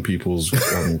bricking people's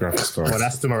graphics cards. Well,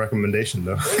 that's still my recommendation,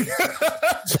 though.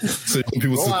 So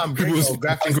people spend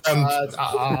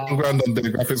 $1,000 on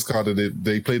their graphics card and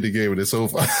they play the game and it's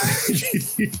over.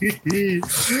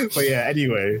 But yeah,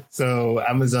 anyway, so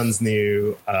Amazon's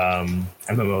new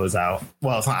MMO is out.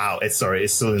 Well, it's not out. It's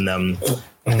still in I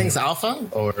think it's alpha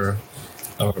or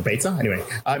beta. Anyway,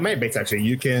 maybe beta actually.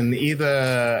 You can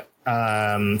either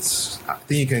I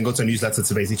think you can go to a newsletter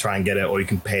to basically try and get it, or you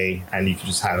can pay and you can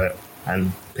just have it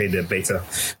and pay the beta.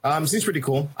 Seems pretty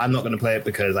cool. I'm not going to play it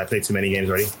because I played too many games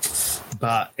already,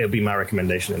 but it'll be my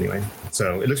recommendation anyway.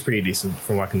 So it looks pretty decent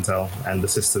from what I can tell, and the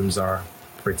systems are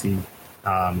pretty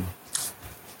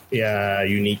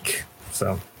unique.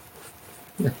 So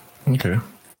yeah. Okay,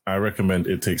 I recommend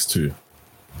It Takes Two.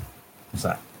 What's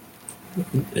that?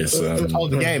 It's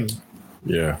the game.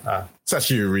 Yeah, it's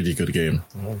actually a really good game.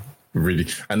 Really,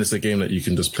 and it's a game that you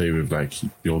can just play with like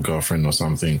your girlfriend or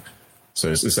something.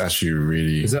 So it's actually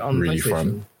really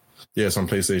fun. Yeah, it's on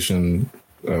PlayStation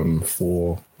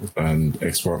 4 and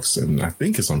Xbox, and I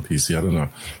think it's on PC. I don't know,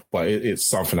 but it's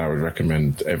something I would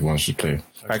recommend everyone should play.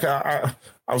 Like I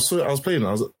was playing.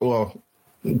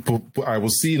 But I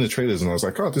was seeing the trailers and I was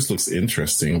like, oh, this looks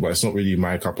interesting, but it's not really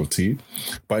my cup of tea.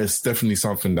 But it's definitely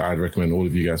something that I'd recommend all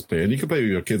of you guys play. And you can play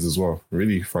with your kids as well.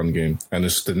 Really fun game. And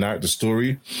the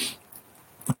story,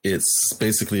 it's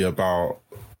basically about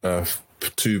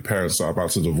two parents that are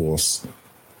about to divorce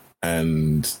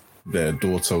and their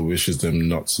daughter wishes them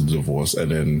not to divorce. And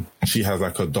then she has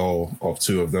like a doll of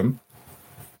two of them.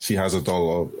 She has a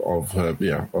doll of her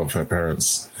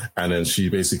parents, and then she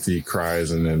basically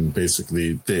cries, and then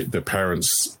basically the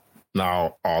parents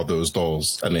now are those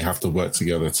dolls, and they have to work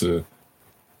together to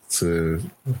get to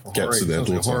their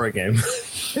daughter. Like a horror game.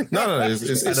 No,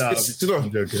 it's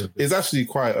actually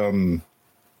quite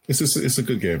it's a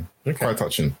good game, quite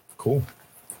touching. Cool.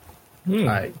 All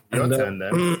right, your turn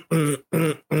then.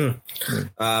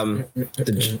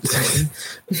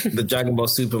 The Dragon Ball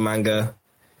Super manga.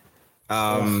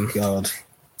 God.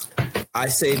 I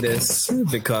say this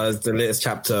because the latest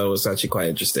chapter was actually quite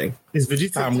interesting. Is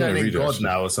Vegeta I'm gonna turning read it, God actually.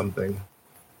 now or something?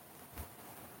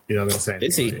 You know what I'm saying?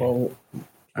 Is he? Oh,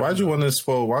 Why'd you want to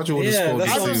spoil? Why'd you want to Yeah, spoil?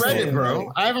 that's I these haven't things? read it,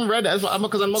 bro. I haven't read it. That's what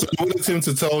because I'm not. So you wanted him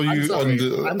to tell I'm you sorry. on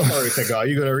the. I'm sorry, Tega. Are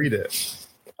you gonna read it?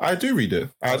 I do read it.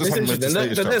 I just It's haven't read interesting. the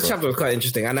latest The latest chapter. chapter was quite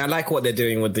interesting, and I like what they're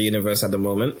doing with the universe at the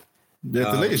moment.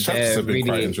 Yeah, the latest chapters They're have been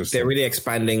quite interesting. They're really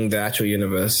expanding the actual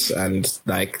universe and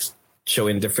like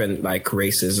showing different like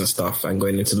races and stuff and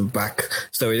going into the back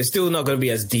story. It's still not going to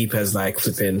be as deep as like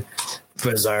flipping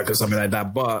Berserk or something like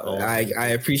that, but I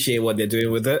appreciate what they're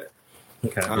doing with it.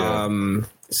 Okay.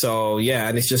 So yeah,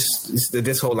 and it's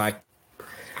this whole like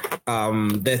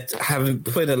that having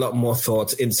put a lot more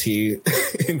thought into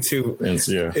into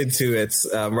it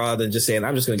rather than just saying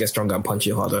I'm just going to get stronger and punch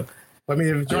you harder. I mean,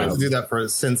 they've tried to do that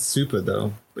since Super,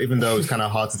 though. Even though it's kind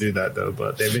of hard to do that, though.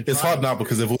 But they've been. It's hard now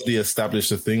because they've already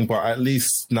established a thing, but at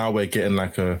least now we're getting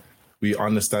we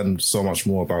understand so much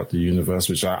more about the universe,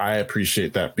 which I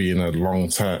appreciate that being a long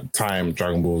time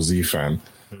Dragon Ball Z fan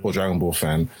or Dragon Ball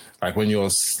fan. Like when you're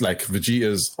like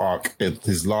Vegeta's arc,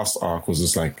 his last arc was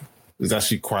just like, it's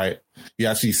actually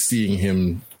you're actually seeing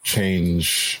him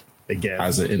change again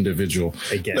as an individual.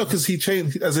 Again. No, because he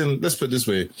changed, as in, let's put it this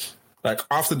way. Like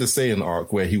after the Saiyan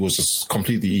arc where he was just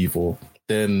completely evil,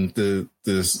 then the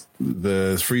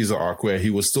Frieza arc where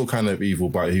he was still kind of evil,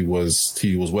 but he was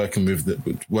working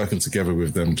together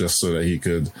with them just so that he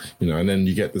could, and then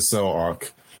you get the Cell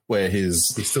arc where he's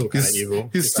still kind of evil.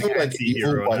 He's still like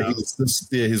evil, but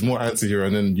he's more anti-hero.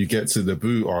 And then you get to the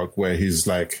Boo arc where he's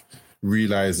like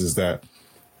realizes that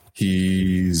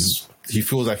he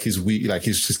feels like he's weak, like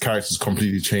his character's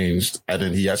completely changed, and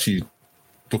then he actually,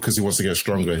 because he wants to get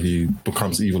stronger, he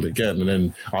becomes evil again. And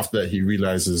then after that, he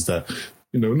realizes that,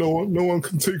 no one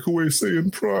can take away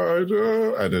Saiyan pride.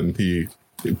 And then he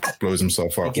blows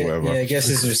himself up or whatever. Yeah, I guess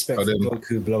his respect for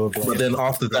Goku, blah, blah, blah. But then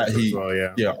after that,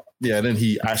 then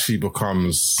he actually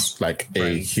becomes like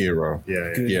a hero.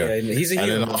 Yeah. He's a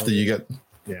hero. And then after you get...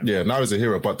 Yeah, now he's a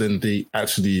hero, but then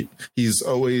he's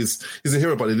a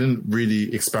hero, but they didn't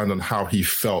really expand on how he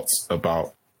felt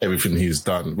about everything he's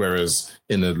done. Whereas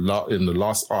in the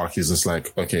last arc, he's just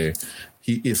like, okay,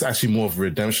 it's actually more of a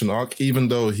redemption arc, even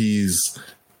though he's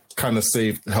kind of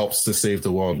helps to save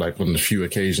the world like on a few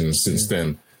occasions since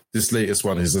then. This latest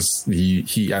one is just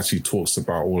he actually talks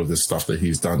about all of this stuff that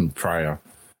he's done prior,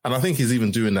 and I think he's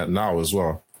even doing that now as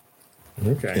well.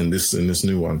 Okay, in this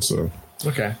new one. So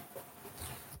okay,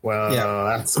 well,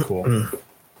 that's cool.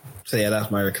 So yeah,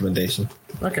 that's my recommendation.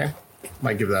 Okay,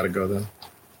 might give that a go then.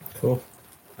 Cool.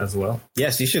 As well.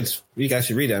 Yes, you should. You guys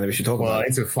should read it and we should talk about it. I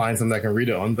need to find something I can read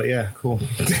it on, but yeah, cool.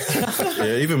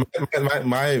 Yeah, even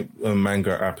my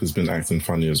manga app has been acting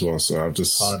funny as well, so I've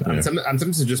just... I'm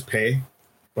tempted to just pay,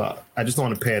 but I just don't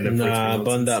want to pay. Nah,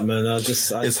 bun that, man.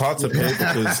 It's hard to pay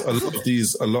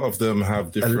because a lot of them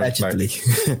have different... Allegedly.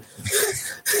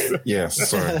 Yes,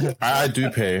 sorry. I do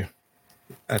pay.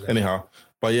 Anyhow,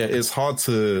 but yeah, it's hard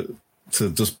to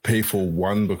just pay for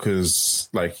one because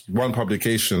like one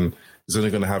publication is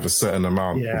only going to have a certain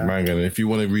amount of manga, and if you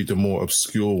want to read the more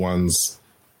obscure ones,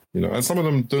 and some of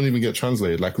them don't even get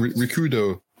translated. Like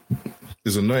Rikudo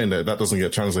is annoying that doesn't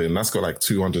get translated, and that's got like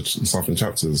 200 something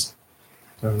chapters.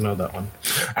 I don't know that one.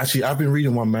 Actually, I've been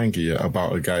reading one manga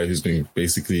about a guy who's been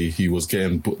he was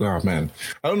getting... Oh, man.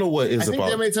 I don't know what it is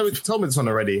about. I think told me this one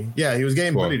already. Yeah, he was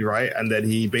getting bullied, right? And then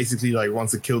he basically like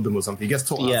wants to kill them or something. He gets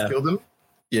taught how to kill them.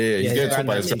 Yeah, he's getting taught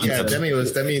by his friends. Yeah, Demi.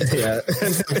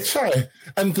 Try.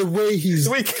 And the way he's...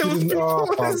 killing bro.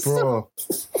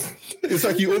 It's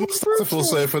like you almost start to feel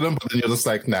sorry for them, but then you're just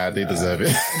like, nah, they deserve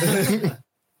it.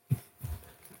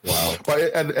 Wow.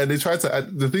 But and they try to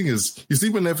add, the thing is, you see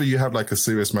whenever you have like a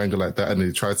serious manga like that and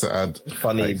they try to add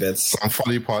funny bits, some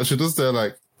funny parts, you're just there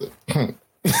like I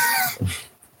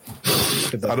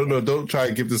don't know, don't try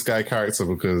and give this guy a character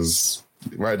because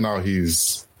right now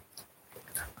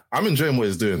I'm enjoying what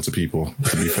he's doing to people,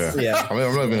 to be fair. Yeah. I mean,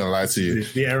 I'm not even gonna lie to you.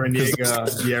 The Eren Yeager.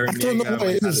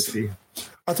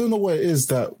 I don't know what it is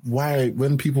that why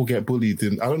when people get bullied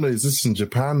I don't know, is this in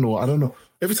Japan or I don't know.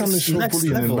 Every time they show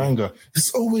bullying in manga,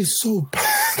 it's always so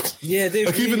bad. Yeah, they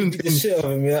like really even the shit out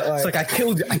of him. It's like I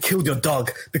killed your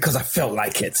dog because I felt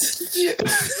like it. Yeah.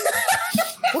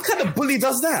 What kind of bully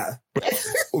does that?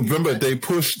 Remember, they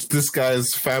pushed this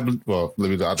guy's family. Well,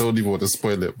 I don't even want to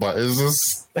spoil it, but it's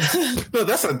just no.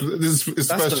 That's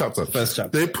first chapter. First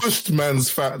chapter. They pushed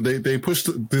they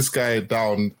pushed this guy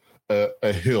down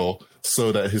a hill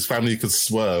so that his family could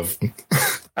swerve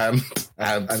and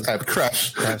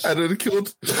crash, and then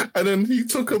killed. And then he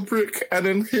took a brick and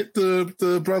then hit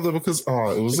the brother because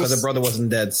the brother wasn't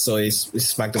dead, so he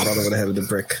smacked the brother with the head with the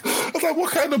brick. I was like,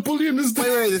 what kind of bullying is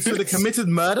this? Wait, so they committed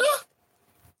murder?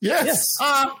 Yes.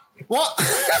 What?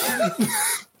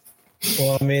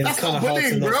 Well, I mean, that's not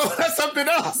bullying, bro. That's something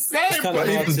else. Do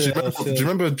you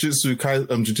remember Jujutsu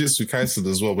Kaisen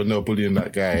as well, when they were bullying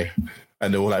that guy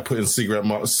and they were like putting cigarette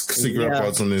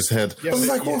buds on his head? I was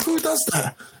like, well, who does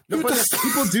that?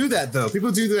 People do that though.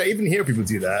 People do that. Even here, people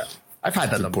do that. I've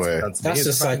had that. That's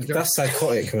just that's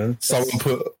psychotic, man. Someone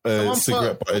put a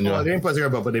cigarette butt in your. They didn't put a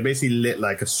cigarette butt, but they basically lit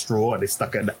like a straw and they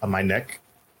stuck it on my neck.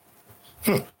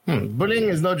 Bullying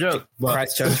is no joke.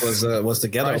 Christchurch was the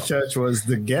ghetto. Christchurch was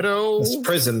the ghetto. It's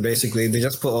prison, basically. They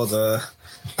just put all the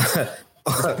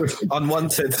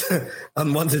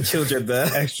unwanted children there.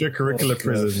 Extracurricular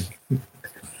prison.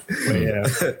 But yeah.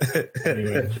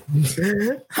 Anyway.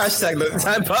 Hashtag Little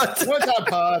Time Pod. What's up,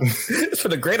 Pod? It's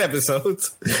been a great episode.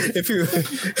 If you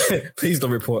please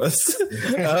don't report us.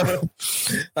 Little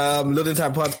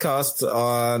Time Podcast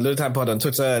on Little Time Pod on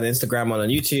Twitter and Instagram on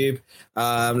YouTube.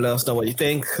 Let us know what you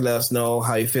think. Let us know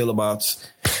how you feel about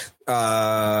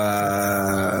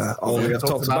all we have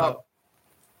talked about.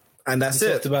 And that's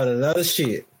it. Talked about another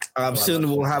shit. Soon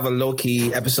we'll have a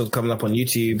low-key episode coming up on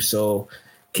YouTube, so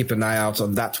keep an eye out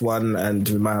on that one, and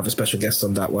we might have a special guest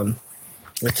on that one.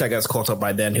 If Chaga's caught up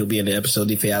by then, he'll be in the episode.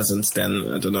 If he hasn't,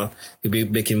 then I don't know. He'll be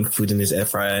making food in his air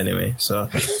fryer anyway. So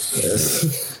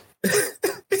yes.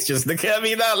 It's just looking at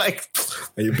me now like,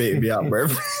 are you baiting me out, bro?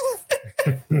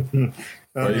 Why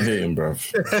are you hating, bro?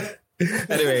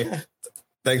 Anyway,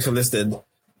 thanks for listening.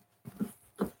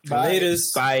 Bye.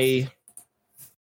 Bye.